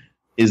genre,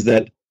 is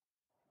that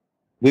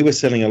we were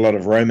selling a lot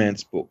of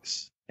romance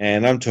books,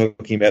 and I'm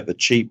talking about the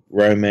cheap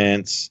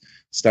romance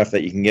stuff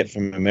that you can get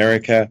from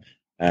America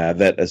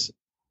that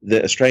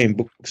the Australian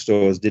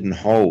bookstores didn't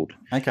hold.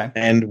 Okay.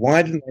 And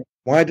why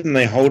didn't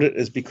they hold it?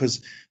 Is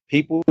because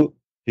people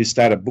who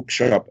start a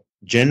bookshop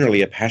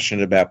generally are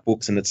passionate about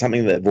books, and it's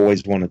something they've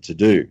always wanted to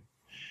do.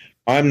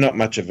 I'm not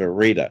much of a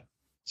reader,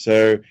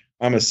 so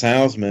I'm a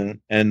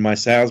salesman, and my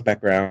sales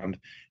background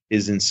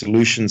is in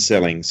solution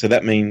selling. So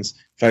that means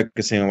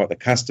focusing on what the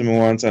customer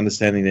wants,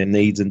 understanding their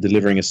needs, and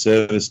delivering a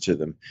service to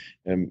them.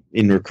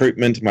 In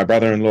recruitment, my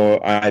brother-in-law,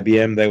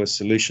 IBM, they were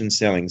solution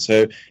selling.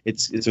 So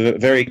it's a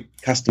very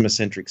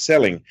customer-centric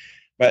selling.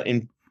 But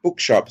in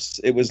bookshops,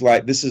 it was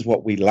like, this is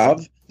what we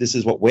love. This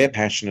is what we're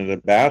passionate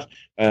about.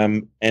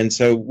 And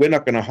so we're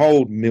not going to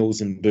hold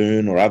Mills and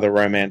Boon or other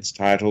romance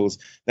titles.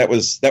 That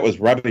was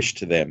rubbish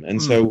to them.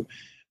 And so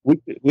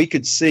we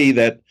could see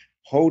that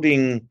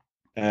holding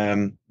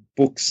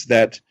books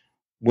that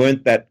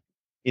weren't that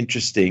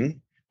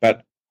interesting,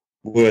 but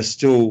were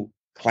still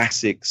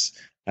classics,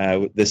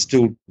 there's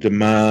still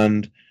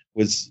demand,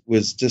 was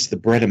just the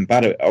bread and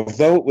butter.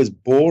 Although it was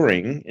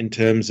boring in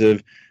terms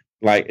of,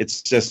 like,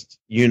 it's just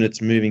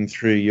units moving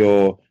through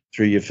your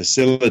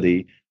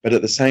facility, but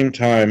at the same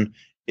time,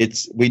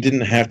 we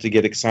didn't have to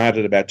get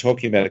excited about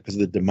talking about it because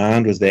the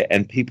demand was there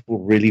and people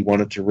really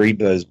wanted to read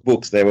those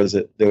books. There was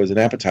an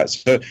appetite.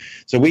 So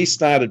we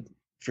started,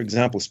 for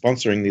example,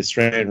 sponsoring the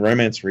Australian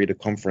Romance Reader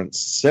Conference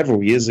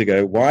several years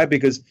ago. Why?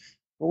 Because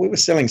we were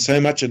selling so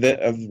much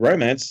of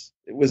romance.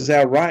 It was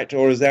our right,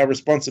 or it was our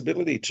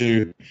responsibility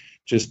to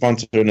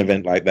sponsor an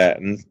event like that.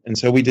 And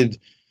so we did.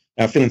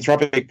 Our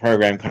philanthropic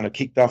program kind of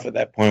kicked off at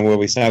that point, where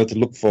we started to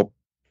look for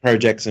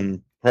projects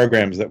and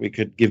programs that we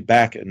could give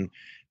back and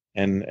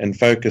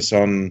focus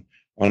on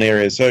on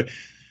areas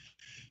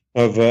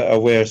of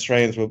where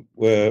Australians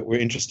were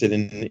interested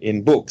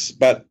in books.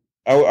 But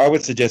I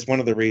would suggest one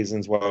of the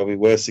reasons why we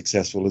were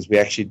successful is we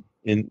actually,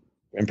 and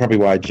probably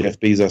why Jeff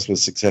Bezos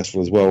was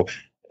successful as well,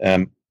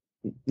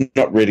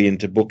 not really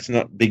into books,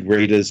 not big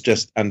readers,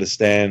 just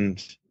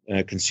understand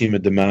consumer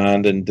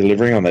demand and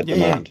delivering on that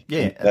demand.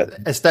 Yeah.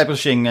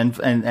 Establishing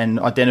and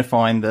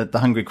identifying the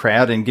hungry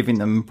crowd and giving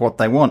them what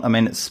they want. I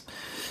mean,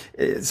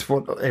 it's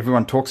what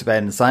everyone talks about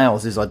in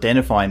sales, is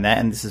identifying that,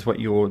 and this is what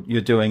you're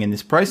doing in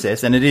this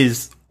process. And it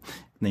is,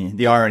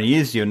 the irony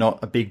is, you're not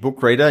a big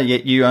book reader,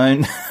 yet you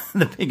own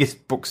the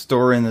biggest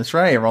bookstore in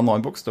Australia,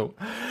 online bookstore.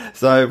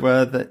 So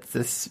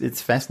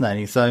it's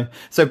fascinating. So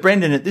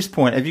Brendan, at this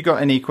point, have you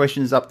got any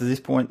questions up to this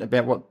point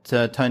about what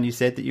Tony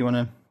said that you want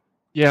to?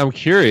 Yeah, I'm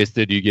curious.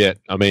 Did you get?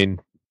 I mean,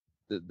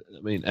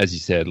 as you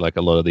said, like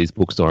a lot of these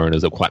bookstore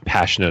owners are quite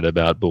passionate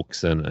about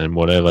books and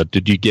whatever.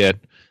 Did you get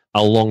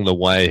along the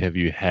way? Have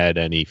you had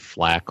any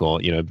flack or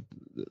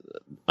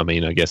I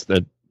mean, I guess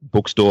that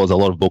bookstores, a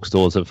lot of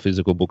bookstores,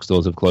 physical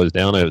bookstores have closed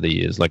down over the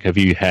years. Like, have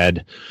you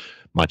had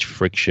much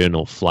friction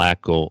or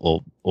flack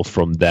or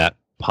from that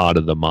part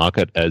of the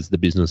market as the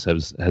business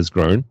has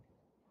grown?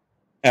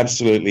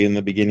 Absolutely. In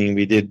the beginning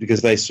we did,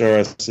 because they saw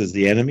us as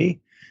the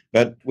enemy.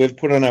 But we've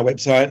put on our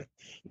website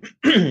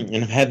and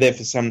have had there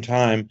for some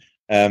time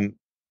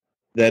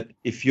that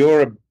if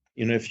you're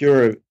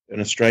an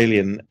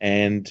Australian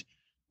and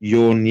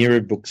you're near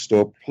a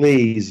bookstore,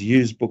 please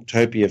use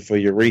Booktopia for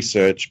your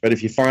research. But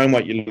if you find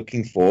what you're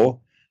looking for,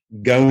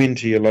 go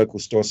into your local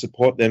store,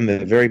 support them.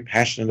 They're very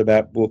passionate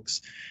about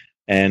books,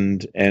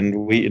 and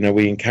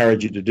we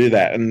encourage you to do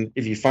that. And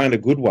if you find a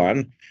good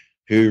one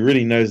who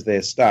really knows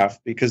their stuff,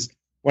 because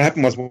what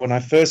happened was when I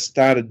first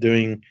started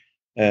doing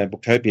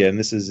Booktopia, and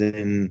this is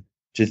in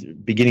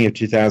beginning of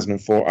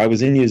 2004, I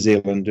was in New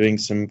Zealand doing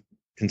some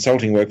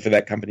consulting work for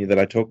that company that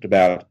I talked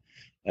about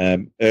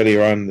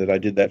earlier on, that I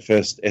did that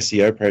first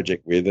SEO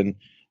project with, and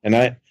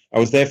I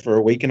was there for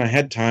a week, and I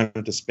had time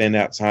to spend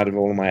outside of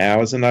all of my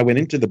hours, and I went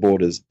into the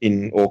borders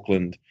in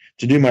Auckland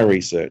to do my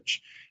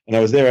research, and I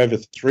was there over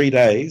 3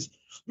 days,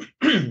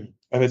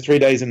 over 3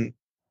 days and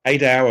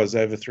 8 hours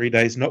over 3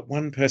 days. Not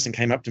one person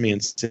came up to me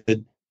and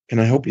said, "Can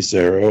I help you,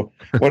 sir?" Or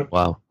 "What?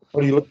 Wow.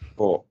 What are you looking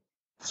for?"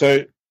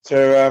 So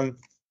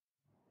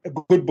a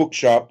good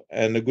bookshop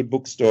and a good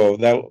bookstore,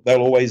 they'll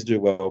always do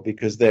well,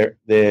 because they're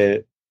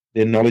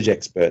knowledge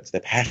experts.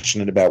 They're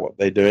passionate about what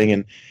they're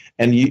doing,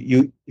 and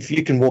you if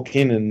you can walk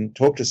in and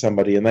talk to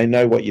somebody and they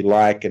know what you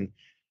like, and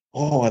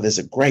there's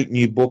a great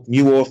new book,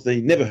 new author,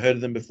 you never heard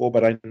of them before,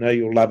 but I know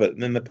you'll love it.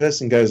 And then the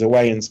person goes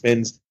away and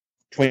spends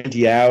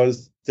 20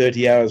 hours,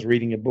 30 hours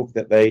reading a book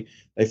that they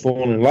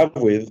fall in love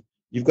with.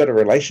 You've got a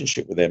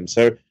relationship with them.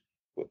 So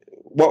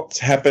what's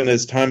happened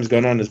as time's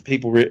gone on is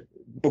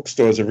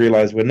bookstores have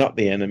realized we're not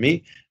the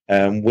enemy.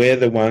 We're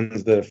the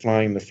ones that are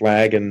flying the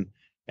flag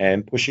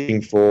and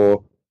pushing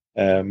for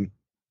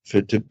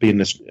to be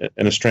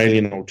an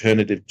Australian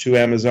alternative to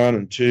Amazon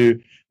and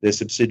to their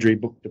subsidiary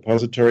Book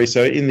Depository.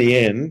 So in the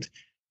end,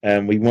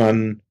 we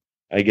won,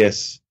 I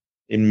guess,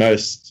 in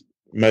most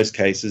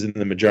cases, in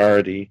the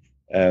majority,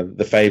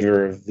 the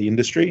favor of the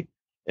industry.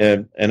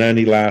 And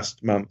only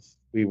last month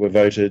we were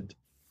voted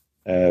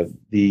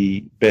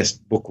the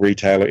best book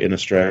retailer in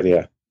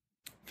Australia.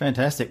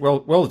 Fantastic.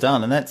 Well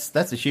done. And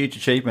that's a huge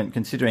achievement,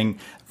 considering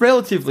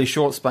relatively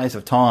short space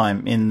of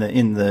time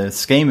in the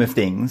scheme of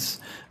things,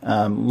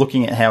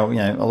 looking at how,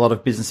 a lot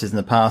of businesses in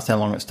the past, how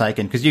long it's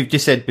taken. Because you've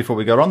just said before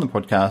we got on the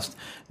podcast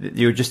that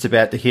you were just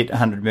about to hit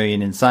 100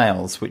 million in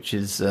sales, which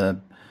is a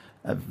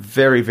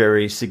very,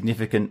 very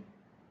significant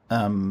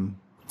amount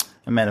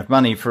of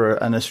money for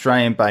an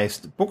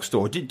Australian-based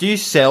bookstore. Do you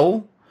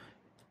sell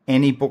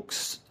any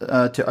books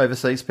to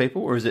overseas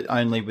people, or is it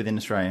only within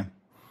Australia?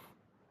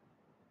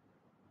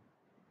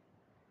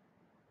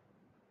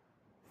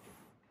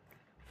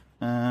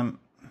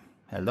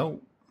 Hello.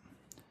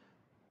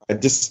 I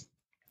just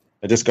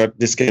got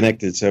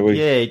disconnected. So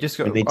you just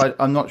got.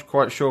 I'm not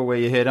quite sure where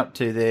you head up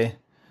to there,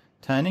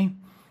 Tony.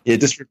 Yeah,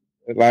 just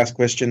last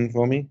question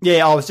for me.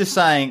 Yeah, I was just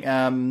saying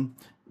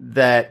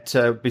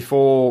that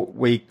before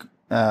we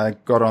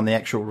got on the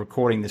actual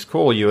recording this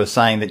call, you were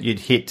saying that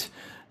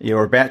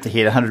you're about to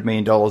hit $100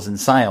 million in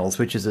sales,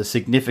 which is a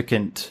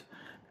significant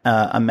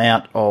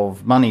amount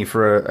of money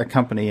for a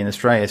company in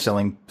Australia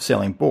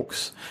selling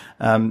books.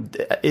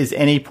 Is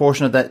any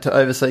portion of that to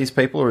overseas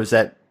people, or is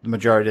that the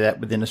majority of that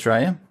within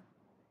Australia?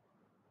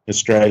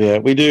 Australia.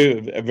 We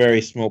do a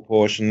very small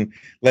portion,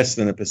 less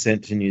than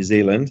 1% to New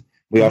Zealand.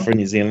 We offer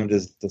New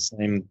Zealanders the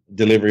same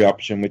delivery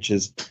option, which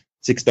is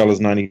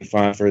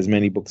 $6.95 for as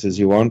many books as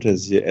you want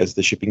as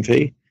the shipping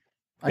fee.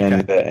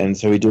 Okay. And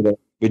so we do that.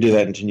 We do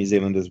that into New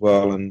Zealand as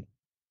well.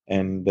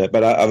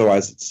 But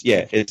otherwise, it's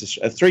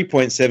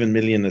 3.7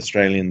 million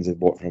Australians have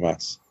bought from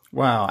us.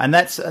 Wow. And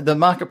that's the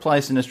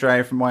marketplace in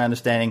Australia, from my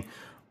understanding,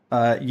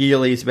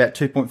 yearly is about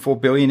 2.4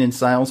 billion in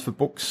sales for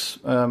books.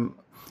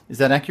 Is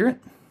that accurate?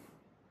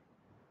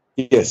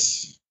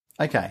 Yes.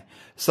 Okay.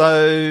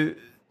 So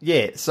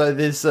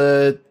there's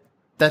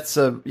that's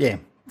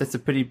that's a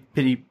pretty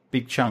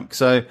big chunk.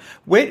 So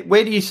where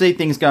do you see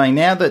things going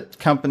now that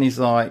companies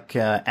like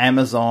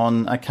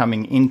Amazon are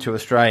coming into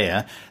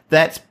Australia?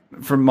 That's,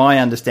 from my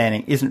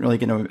understanding, isn't really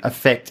going to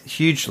affect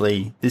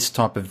hugely this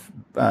type of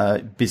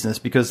business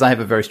because they have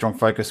a very strong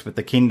focus with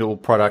the Kindle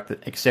product,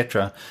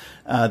 etc.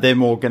 They're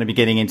more going to be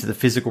getting into the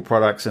physical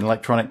products and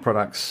electronic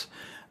products.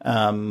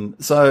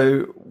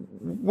 So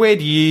where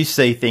do you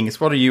see things?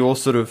 What are your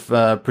sort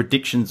of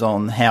predictions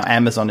on how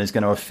Amazon is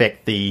going to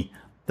affect the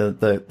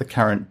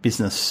current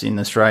business in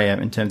Australia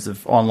in terms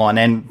of online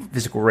and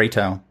physical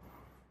retail?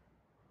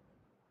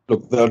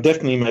 Look, they'll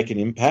definitely make an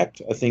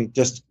impact. I think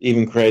just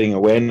even creating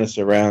awareness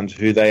around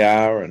who they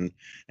are and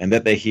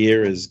that they're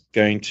here is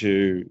going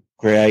to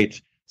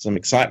create some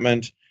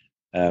excitement,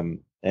 and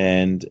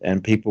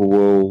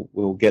people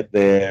will get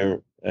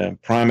their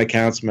Prime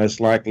accounts most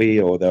likely,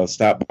 or they'll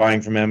start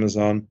buying from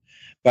Amazon.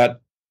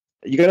 But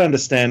you got to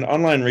understand,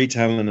 online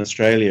retail in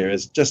Australia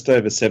is just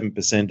over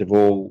 7% of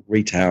all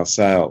retail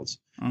sales,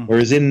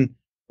 whereas in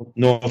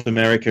North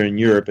America and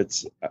Europe,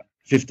 it's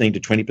 15 to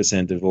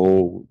 20% of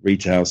all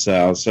retail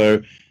sales.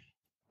 So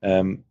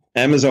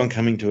Amazon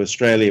coming to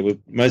Australia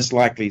would most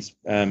likely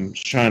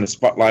shine a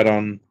spotlight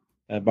on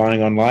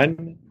buying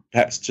online,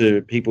 perhaps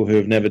to people who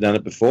have never done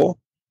it before,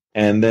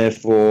 and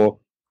therefore,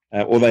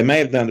 or they may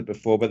have done it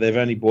before, but they've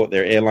only bought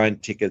their airline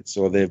tickets,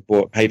 or they've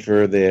paid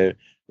for their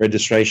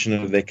registration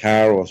of their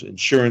car or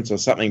insurance or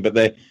something, but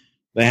they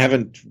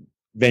haven't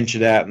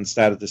ventured out and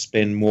started to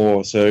spend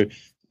more. So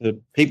the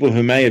people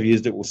who may have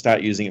used it will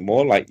start using it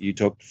more, like you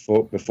talked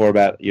before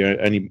about you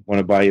only want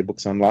to buy your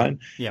books online.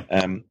 Yeah.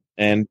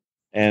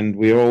 And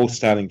we're all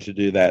starting to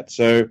do that.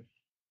 So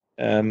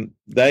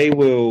they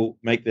will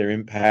make their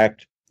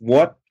impact.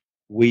 What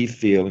we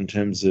feel in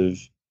terms of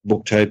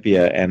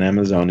Booktopia and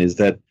Amazon is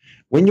that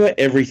when you're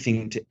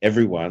everything to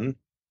everyone,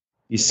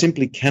 you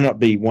simply cannot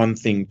be one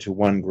thing to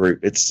one group.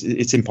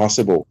 It's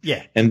impossible.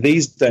 Yeah. And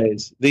these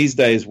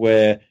days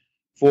where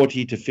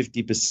 40 to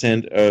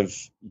 50%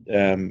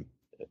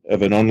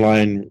 of an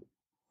online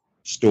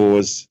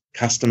store's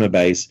customer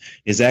base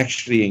is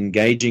actually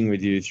engaging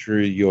with you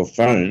through your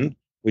phone,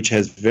 which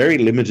has very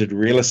limited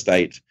real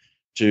estate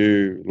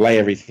to lay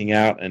everything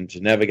out and to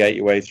navigate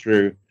your way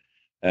through.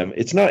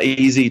 It's not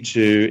easy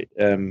to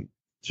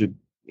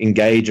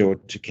engage or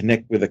to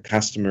connect with a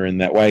customer in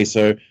that way.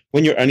 So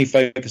when you're only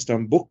focused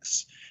on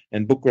books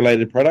and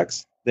book-related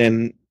products,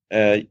 then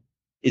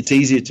it's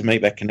easier to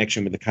make that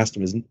connection with the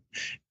customers.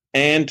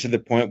 And to the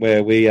point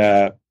where we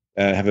have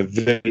a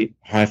very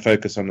high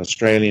focus on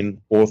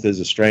Australian authors,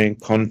 Australian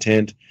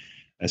content,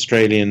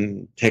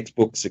 Australian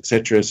textbooks,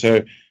 etc.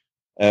 So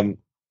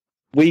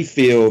we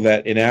feel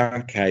that in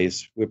our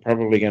case, we're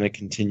probably going to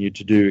continue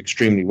to do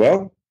extremely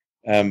well.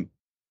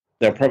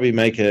 They'll probably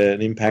make an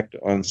impact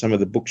on some of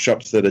the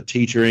bookshops that are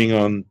teetering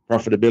on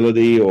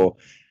profitability or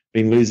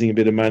been losing a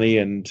bit of money,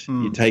 and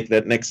you take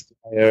that next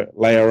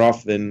layer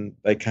off, then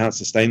they can't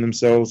sustain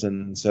themselves,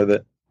 and so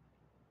that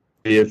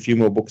be a few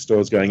more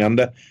bookstores going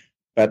under.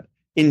 But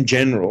in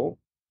general,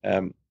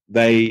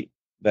 they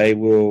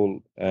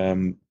will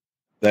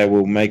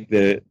make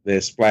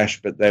their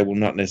splash, but they will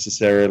not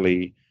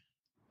necessarily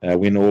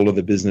win all of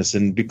the business.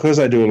 And because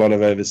I do a lot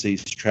of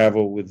overseas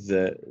travel with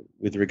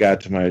regard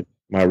to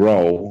my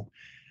role,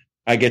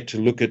 I get to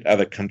look at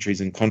other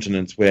countries and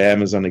continents where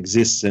Amazon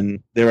exists,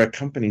 and there are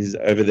companies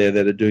over there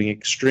that are doing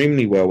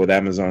extremely well with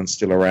Amazon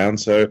still around.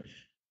 So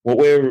what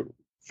we're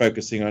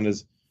focusing on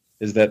is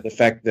that the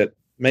fact that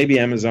maybe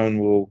Amazon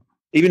will,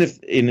 even if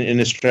in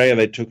Australia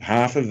they took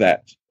half of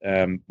that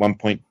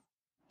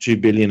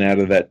 1.2 billion out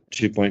of that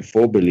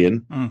 2.4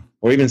 billion,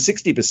 or even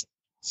 60%,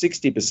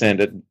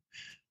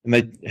 and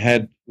they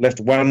had left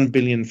 1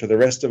 billion for the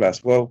rest of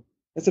us. Well,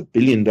 that's $1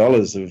 billion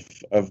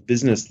of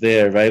business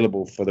there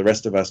available for the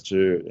rest of us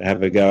to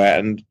have a go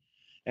at.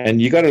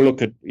 And you got to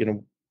look at,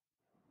 you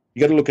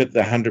got to look at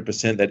the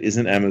 100% that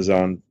isn't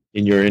Amazon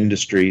in your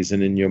industries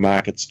and in your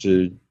markets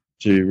to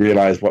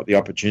realize what the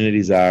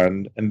opportunities are.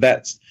 And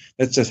that's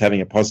just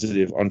having a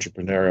positive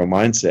entrepreneurial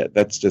mindset.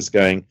 That's just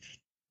going,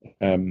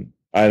 I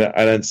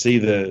don't see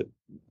the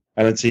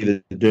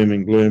doom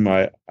and gloom.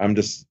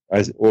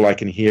 All I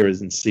can hear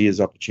and see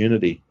is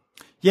opportunity.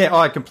 Yeah,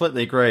 I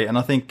completely agree. And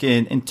I think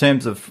in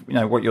terms of,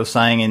 what you're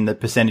saying in the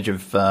percentage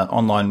of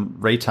online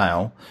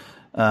retail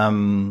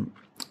in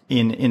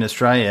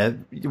Australia,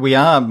 we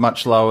are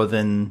much lower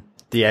than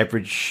the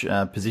average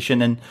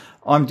position. And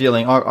I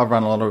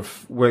run a lot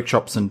of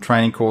workshops and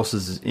training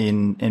courses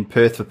in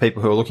Perth for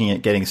people who are looking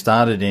at getting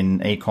started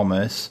in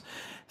e-commerce.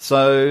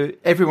 So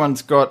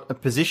everyone's got a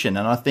position,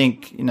 and I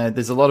think,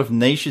 there's a lot of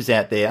niches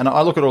out there. And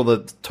I look at all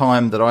the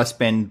time that I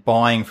spend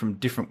buying from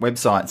different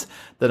websites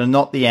that are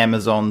not the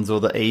Amazons or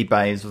the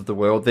eBays of the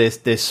world.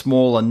 There's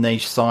smaller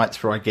niche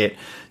sites where I get,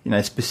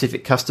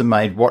 specific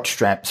custom-made watch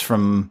straps for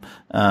my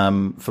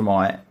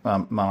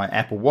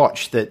Apple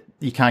Watch that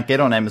you can't get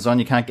on Amazon,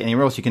 you can't get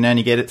anywhere else. You can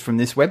only get it from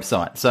this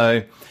website.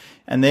 So,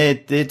 and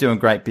they're doing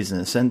great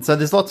business. And so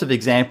there's lots of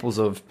examples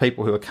of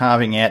people who are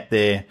carving out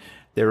their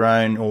their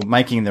own or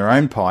making their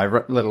own pie,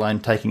 let alone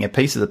taking a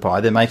piece of the pie.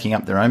 They're making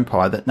up their own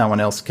pie that no one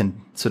else can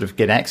sort of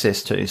get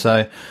access to.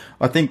 So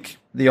I think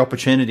the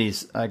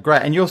opportunities are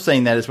great. And you're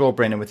seeing that as well,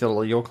 Brendan, with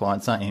all of your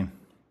clients, aren't you?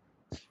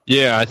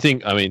 Yeah,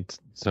 I mean,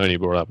 Tony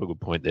brought up a good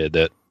point there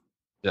that,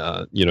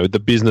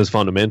 the business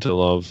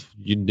fundamental of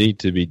you need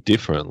to be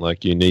different.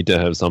 Like you need to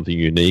have something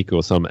unique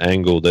or some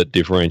angle that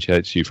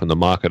differentiates you from the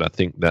market. I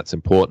think that's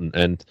important.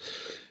 And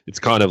it's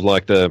kind of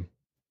like I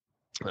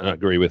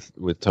agree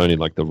with Tony,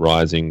 like the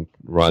rising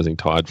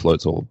tide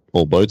floats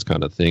all boats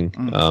kind of thing.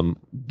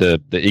 The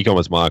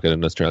e-commerce market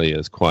in Australia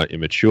is quite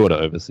immature to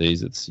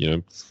overseas. It's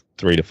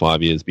 3 to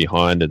 5 years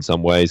behind in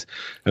some ways,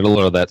 and a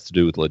lot of that's to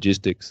do with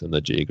logistics and the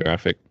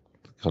geographic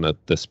kind of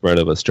the spread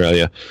of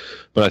Australia.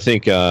 But I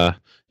think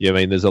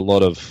there's a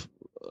lot of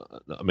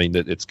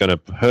it's going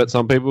to hurt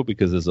some people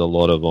because there's a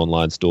lot of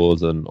online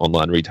stores and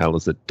online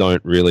retailers that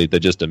they're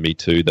just a me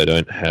too. They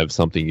don't have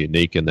something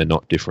unique and they're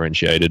not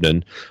differentiated.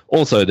 And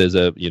also there's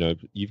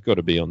you've got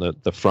to be on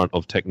the front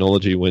of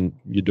technology when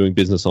you're doing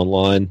business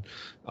online.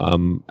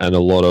 And a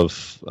lot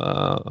of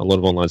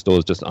online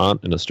stores just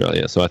aren't in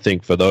Australia. So I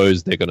think for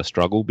those, they're going to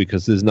struggle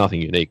because there's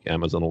nothing unique.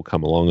 Amazon will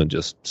come along and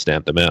just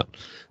stamp them out.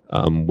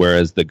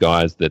 Whereas the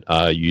guys that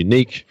are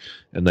unique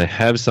and they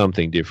have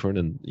something different,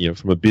 and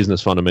from a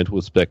business fundamental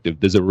perspective,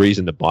 there's a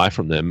reason to buy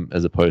from them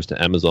as opposed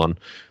to Amazon.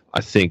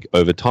 I think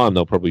over time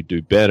they'll probably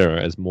do better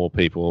as more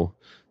people,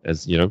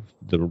 as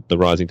the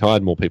rising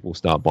tide, more people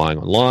start buying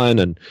online,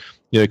 and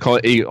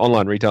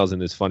online retail's in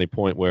this funny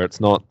point where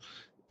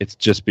it's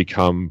just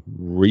become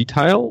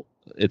retail.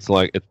 It's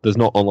like there's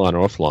not online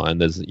or offline.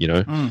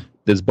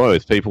 There's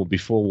both. People,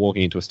 before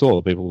walking into a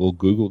store, people will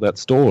Google that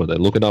store. They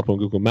look it up on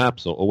Google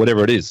Maps or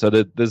whatever it is. So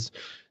there's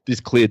this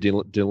clear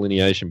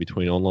delineation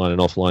between online and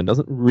offline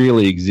doesn't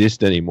really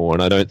exist anymore.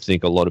 And I don't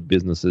think a lot of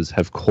businesses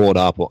have caught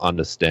up or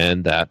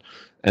understand that.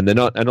 And they're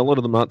not, and a lot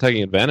of them aren't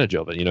taking advantage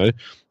of it.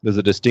 There's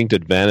a distinct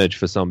advantage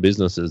for some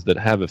businesses that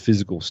have a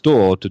physical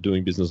store to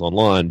doing business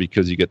online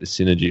because you get the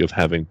synergy of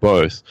having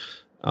both.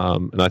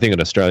 And I think in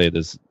Australia,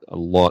 there's a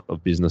lot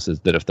of businesses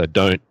that if they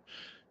don't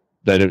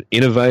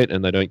innovate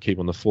and they don't keep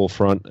on the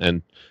forefront,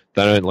 and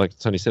they don't, like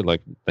Tony said,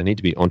 like they need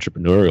to be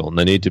entrepreneurial and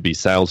they need to be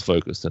sales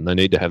focused and they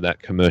need to have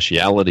that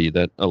commerciality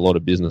that a lot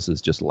of businesses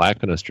just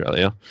lack in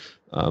Australia.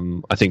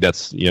 I think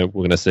that's we're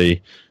going to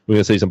see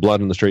some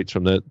blood in the streets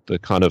from the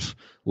kind of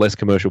less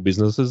commercial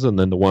businesses, and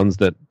then the ones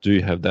that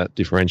do have that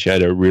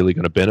differentiator are really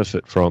going to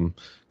benefit from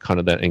kind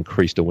of that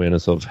increased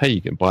awareness of, hey,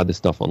 you can buy this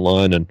stuff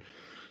online and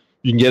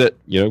you can get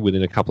it,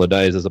 within a couple of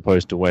days, as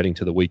opposed to waiting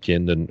to the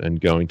weekend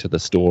and going to the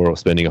store or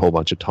spending a whole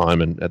bunch of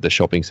time at the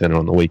shopping centre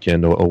on the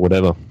weekend or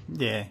whatever.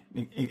 Yeah,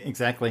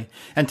 exactly.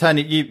 And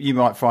Tony, you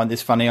might find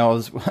this funny. I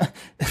was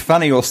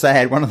funny or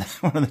sad, one of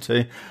the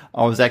two.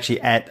 I was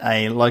actually at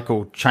a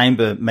local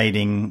chamber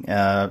meeting,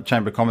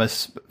 Chamber of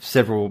Commerce,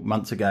 several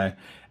months ago,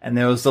 and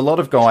there was a lot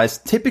of guys.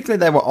 Typically,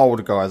 they were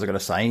older guys. I got to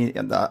say,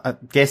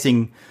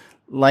 guessing.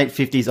 Late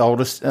 50s,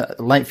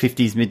 late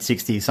 50s, mid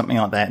 60s, something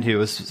like that, who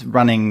was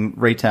running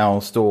retail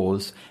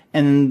stores.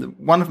 And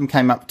one of them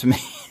came up to me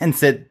and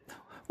said,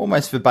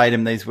 almost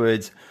verbatim, these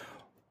words,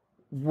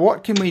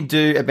 "What can we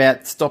do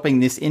about stopping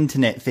this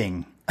internet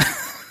thing?"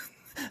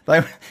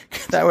 They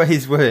were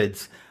his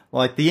words.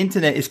 Like, the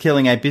internet is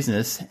killing our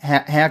business.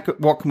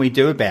 What can we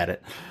do about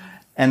it?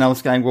 And I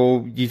was going,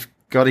 well, you've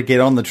got to get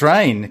on the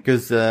train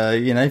because,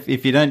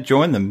 if you don't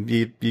join them,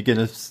 you're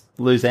going to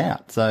lose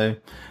out. So,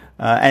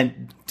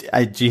 and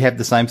do you have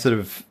the same sort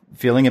of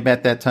feeling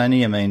about that,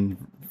 Tony? I mean,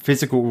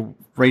 physical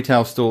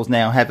retail stores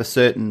now have a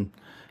certain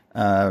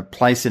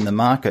place in the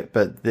market,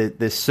 but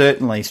they're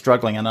certainly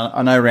struggling. And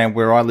I know around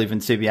where I live in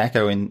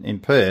Subiaco in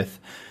Perth,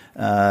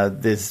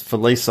 there's for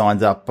lease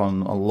signs up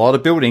on a lot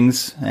of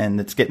buildings,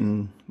 and it's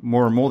getting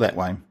more and more that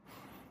way.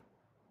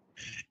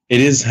 It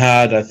is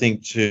hard, I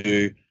think,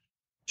 to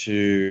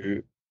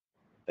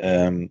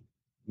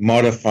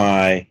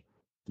modify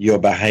your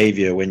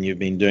behavior when you've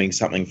been doing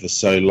something for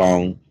so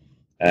long,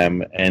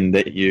 and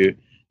that you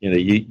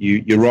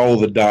roll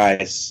the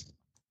dice,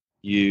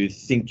 you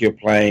think you're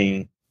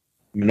playing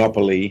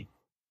Monopoly,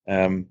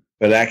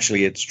 but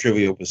actually it's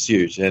Trivial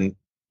Pursuit, and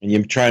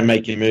you try and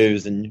make your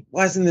moves, and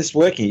why isn't this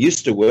working? It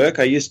used to work.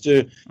 I used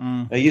to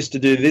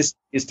do this,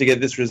 used to get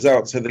this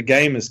result. So the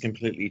game has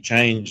completely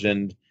changed,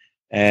 and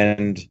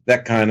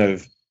that kind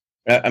of,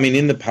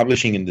 in the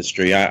publishing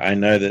industry, I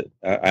know that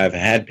I've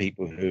had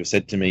people who have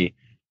said to me,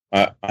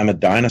 I'm a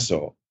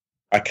dinosaur.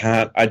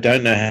 I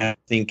don't know how to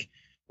think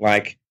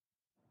like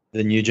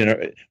the new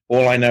generation.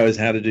 All I know is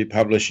how to do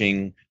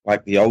publishing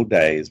like the old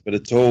days, but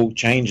it's all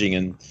changing.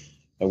 And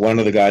one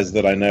of the guys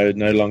that I know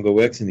no longer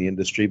works in the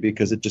industry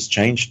because it just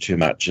changed too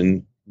much.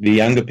 And the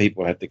younger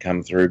people had to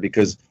come through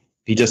because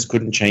he just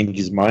couldn't change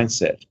his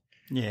mindset.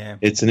 Yeah.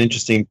 It's an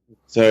interesting,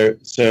 so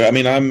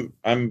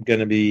I'm going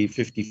to be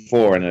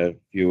 54 in a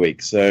few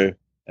weeks. So,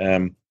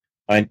 I'm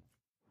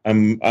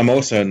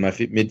also in my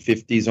mid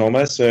 50s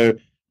almost. So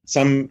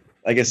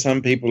I guess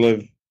some people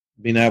have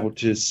been able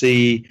to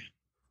see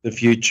the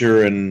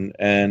future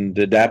and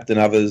adapt, and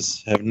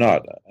others have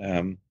not.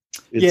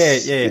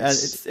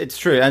 It's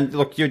true. And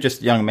look, you're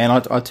just a young man.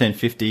 I turned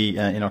 50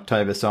 in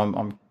October, so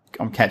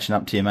I'm catching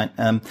up to you, mate.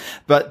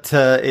 But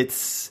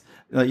it's,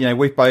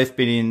 we've both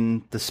been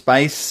in the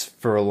space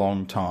for a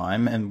long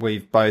time, and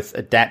we've both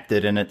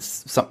adapted, and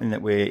it's something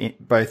that we're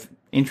both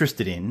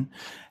interested in.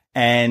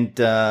 And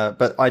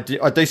but I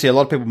do see a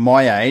lot of people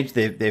my age.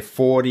 They're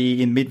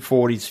 40, in mid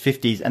 40s,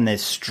 50s, and they're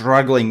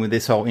struggling with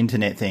this whole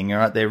internet thing. All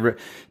right, they're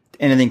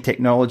anything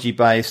technology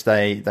based.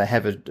 They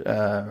have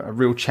a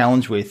real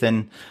challenge with,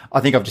 and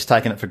I think I've just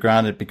taken it for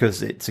granted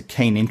because it's a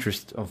keen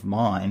interest of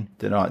mine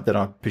that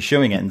I'm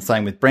pursuing it. And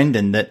same with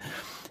Brendan, that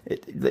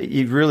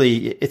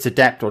it's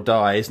adapt or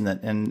die, isn't it?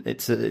 And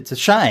it's a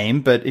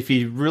shame, but if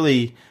you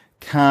really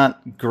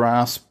can't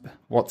grasp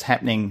what's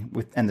happening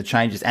with and the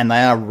changes, and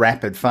they are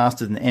rapid,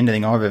 faster than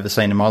anything I've ever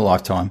seen in my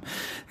lifetime,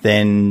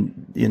 then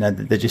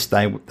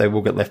they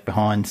will get left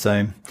behind.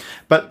 So,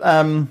 but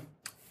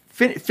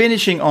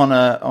finishing on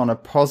a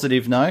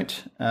positive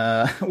note,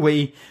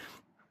 we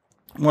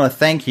want to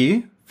thank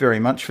you very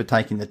much for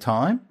taking the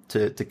time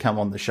to come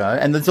on the show.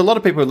 And there's a lot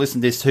of people who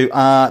listen to this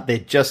they're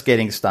just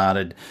getting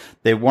started.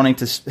 They're wanting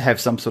to have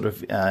some sort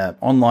of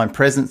online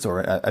presence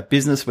or a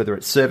business, whether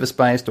it's service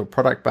based or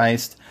product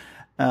based.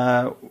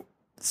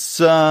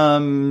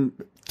 Some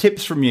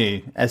tips from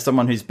you as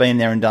someone who's been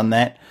there and done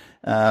that.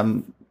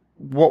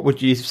 What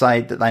would you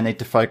say that they need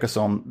to focus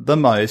on the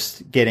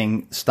most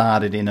getting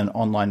started in an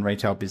online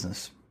retail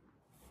business?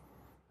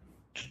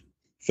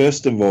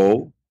 First of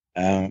all,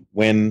 if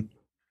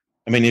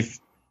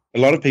a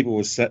lot of people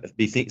will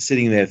be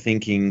sitting there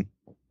thinking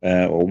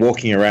or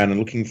walking around and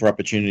looking for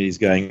opportunities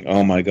going,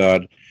 oh my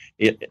God,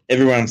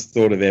 everyone's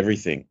thought of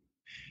everything.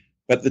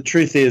 But the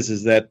truth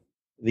is that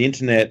the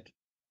internet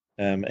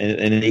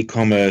and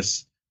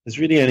e-commerce has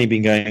really only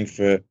been going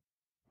for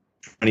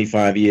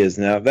 25 years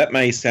now. That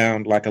may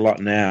sound like a lot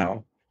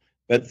now,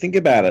 but think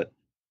about it.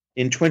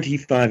 In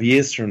 25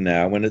 years from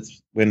now, when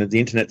the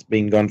internet's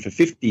been gone for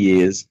 50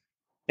 years,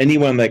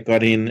 anyone that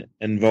got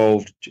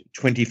involved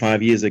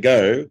 25 years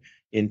ago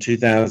in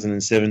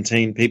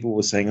 2017, people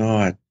were saying, "Oh,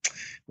 I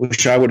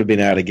wish I would have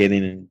been able to get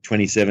in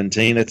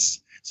 2017."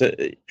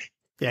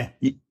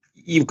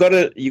 You've got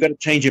to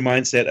change your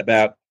mindset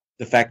about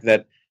the fact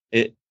that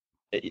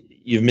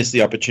you've missed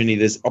the opportunity.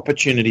 There's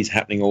opportunities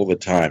happening all the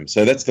time.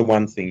 So that's the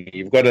one thing.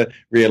 You've got to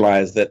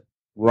realize that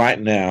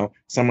right now,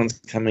 someone's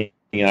coming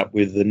up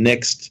with the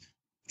next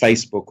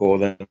Facebook or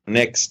the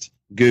next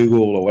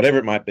Google or whatever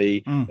it might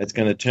be that's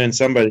going to turn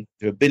somebody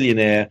to a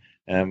billionaire,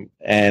 and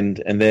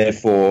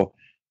therefore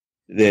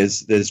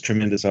there's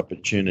tremendous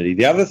opportunity.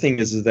 The other thing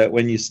is that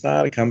when you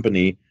start a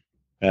company,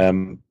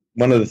 one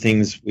of the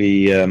things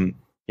I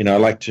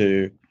like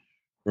to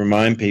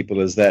remind people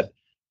is that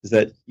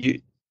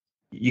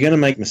you're going to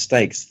make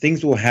mistakes.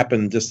 Things will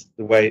happen just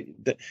the way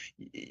that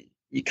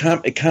it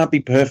can't be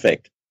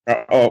perfect.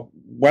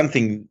 One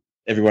thing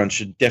everyone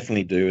should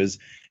definitely do is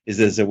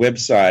there's a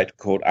website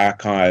called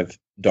archive.org.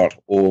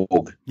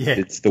 Yeah.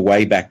 It's the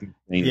Wayback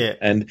Machine. Yeah.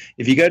 And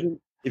if you go to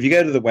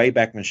the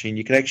Wayback Machine,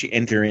 you can actually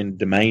enter in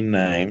domain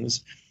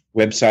names,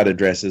 website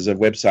addresses of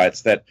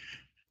websites that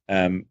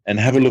and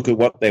have a look at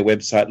what their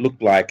website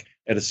looked like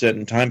at a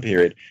certain time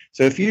period.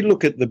 So if you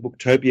look at the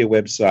Booktopia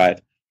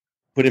website,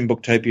 put in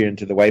Booktopia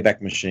into the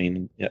Wayback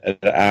Machine at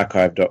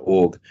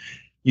archive.org,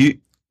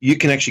 you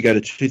can actually go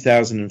to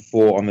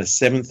 2004 on the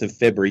 7th of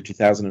February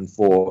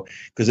 2004,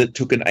 because it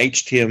took an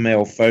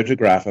HTML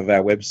photograph of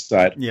our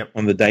website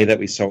on the day that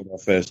we sold our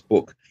first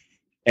book.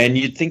 And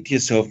you'd think to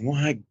yourself,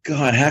 my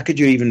God, how could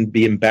you even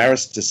be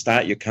embarrassed to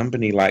start your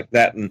company like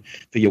that and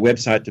for your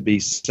website to be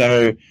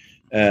so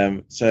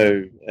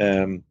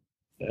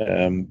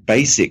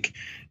basic?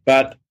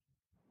 But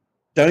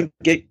don't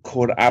get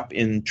caught up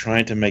in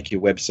trying to make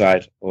your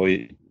website or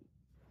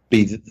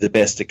be the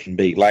best it can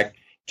be. Like,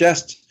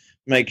 just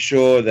make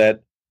sure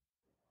that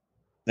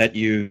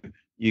you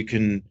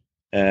can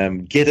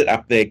get it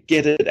up there,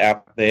 get it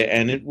out there,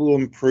 and it will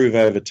improve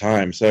over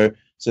time. So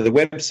the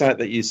website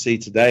that you see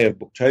today of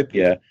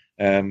Booktopia,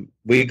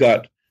 we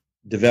got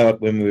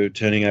developed when we were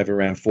turning over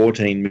around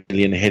 14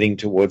 million, heading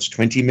towards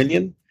 20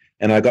 million.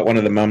 And I got one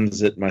of the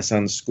mums at my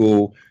son's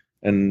school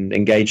and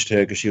engaged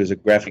her because she was a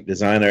graphic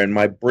designer. And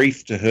my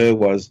brief to her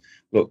was,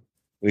 look,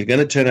 we're going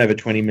to turn over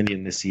 20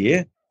 million this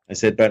year. I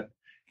said, but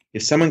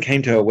if someone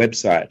came to our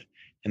website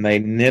and they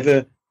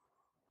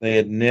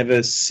had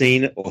never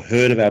seen or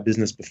heard of our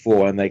business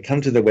before, and they come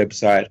to the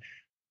website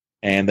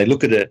and they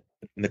look at it,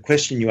 and the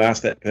question you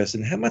ask that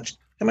person, how much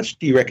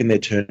do you reckon they're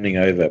turning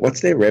over?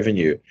 What's their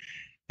revenue?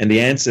 And the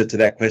answer to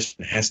that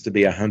question has to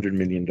be $100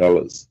 million.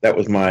 That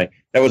was my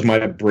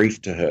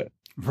brief to her.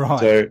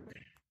 Right.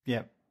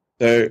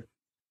 So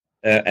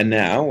and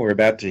now we're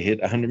about to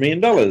hit $100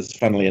 million,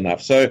 funnily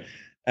enough. So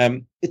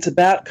it's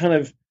about kind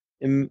of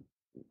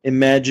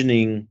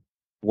imagining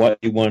what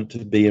you want to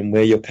be and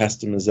where your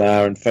customers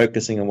are, and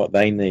focusing on what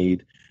they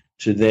need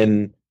to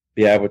then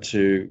be able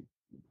to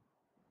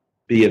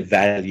be of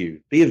value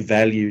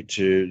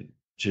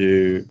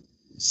to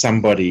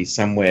somebody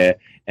somewhere,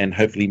 and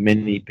hopefully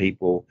many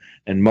people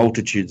and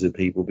multitudes of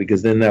people,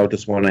 because then they'll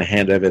just want to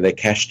hand over their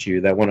cash to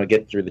you. They want to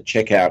get through the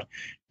checkout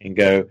and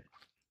go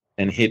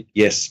and hit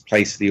yes,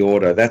 place the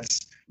order.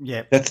 That's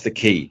the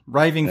key.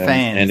 Raving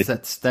fans. And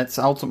that's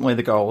ultimately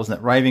the goal, isn't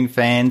it? Raving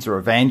fans or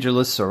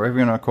evangelists or whatever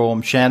you want to call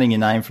them, shouting your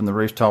name from the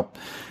rooftop,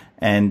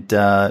 and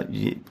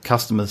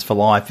customers for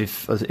life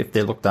if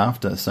they're looked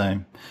after.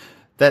 So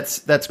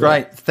that's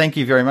great. Thank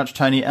you very much,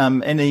 Tony.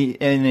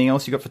 Anything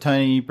else you got for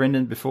Tony,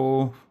 Brendan,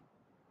 before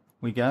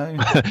we go?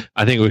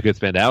 I think we could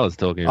spend hours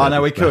talking about I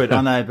know we this could.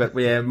 I know, but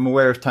I'm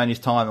aware of Tony's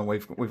time, and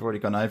we've already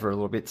gone over a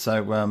little bit.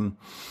 So,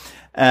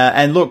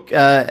 and look,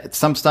 at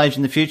some stage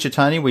in the future,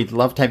 Tony, we'd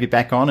love to have you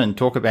back on and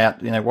talk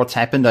about what's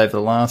happened over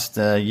the last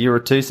year or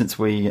two since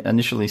we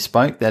initially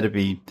spoke. That'd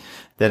be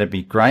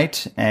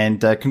great.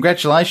 And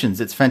congratulations!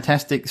 It's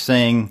fantastic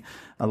seeing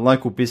a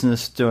local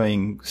business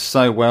doing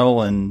so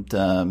well and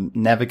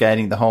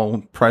navigating the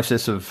whole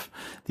process of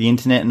the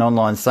internet and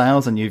online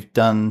sales, and you've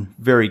done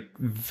very,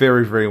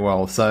 very, very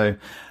well. So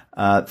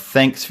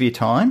thanks for your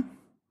time,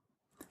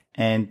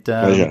 and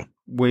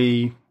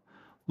we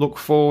look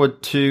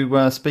forward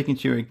to speaking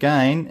to you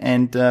again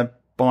and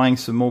buying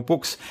some more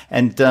books.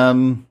 And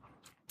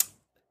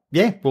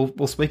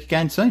we'll speak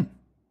again soon.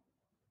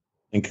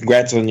 And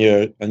congrats on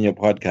your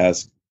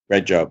podcast.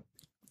 Great job.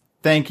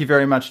 Thank you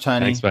very much,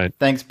 Tony. Thanks, mate.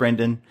 Thanks,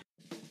 Brendan.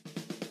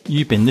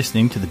 You've been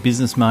listening to The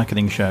Business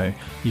Marketing Show.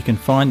 You can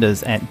find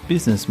us at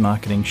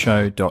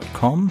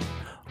businessmarketingshow.com,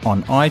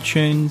 on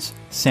iTunes,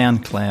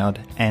 SoundCloud,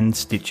 and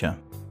Stitcher.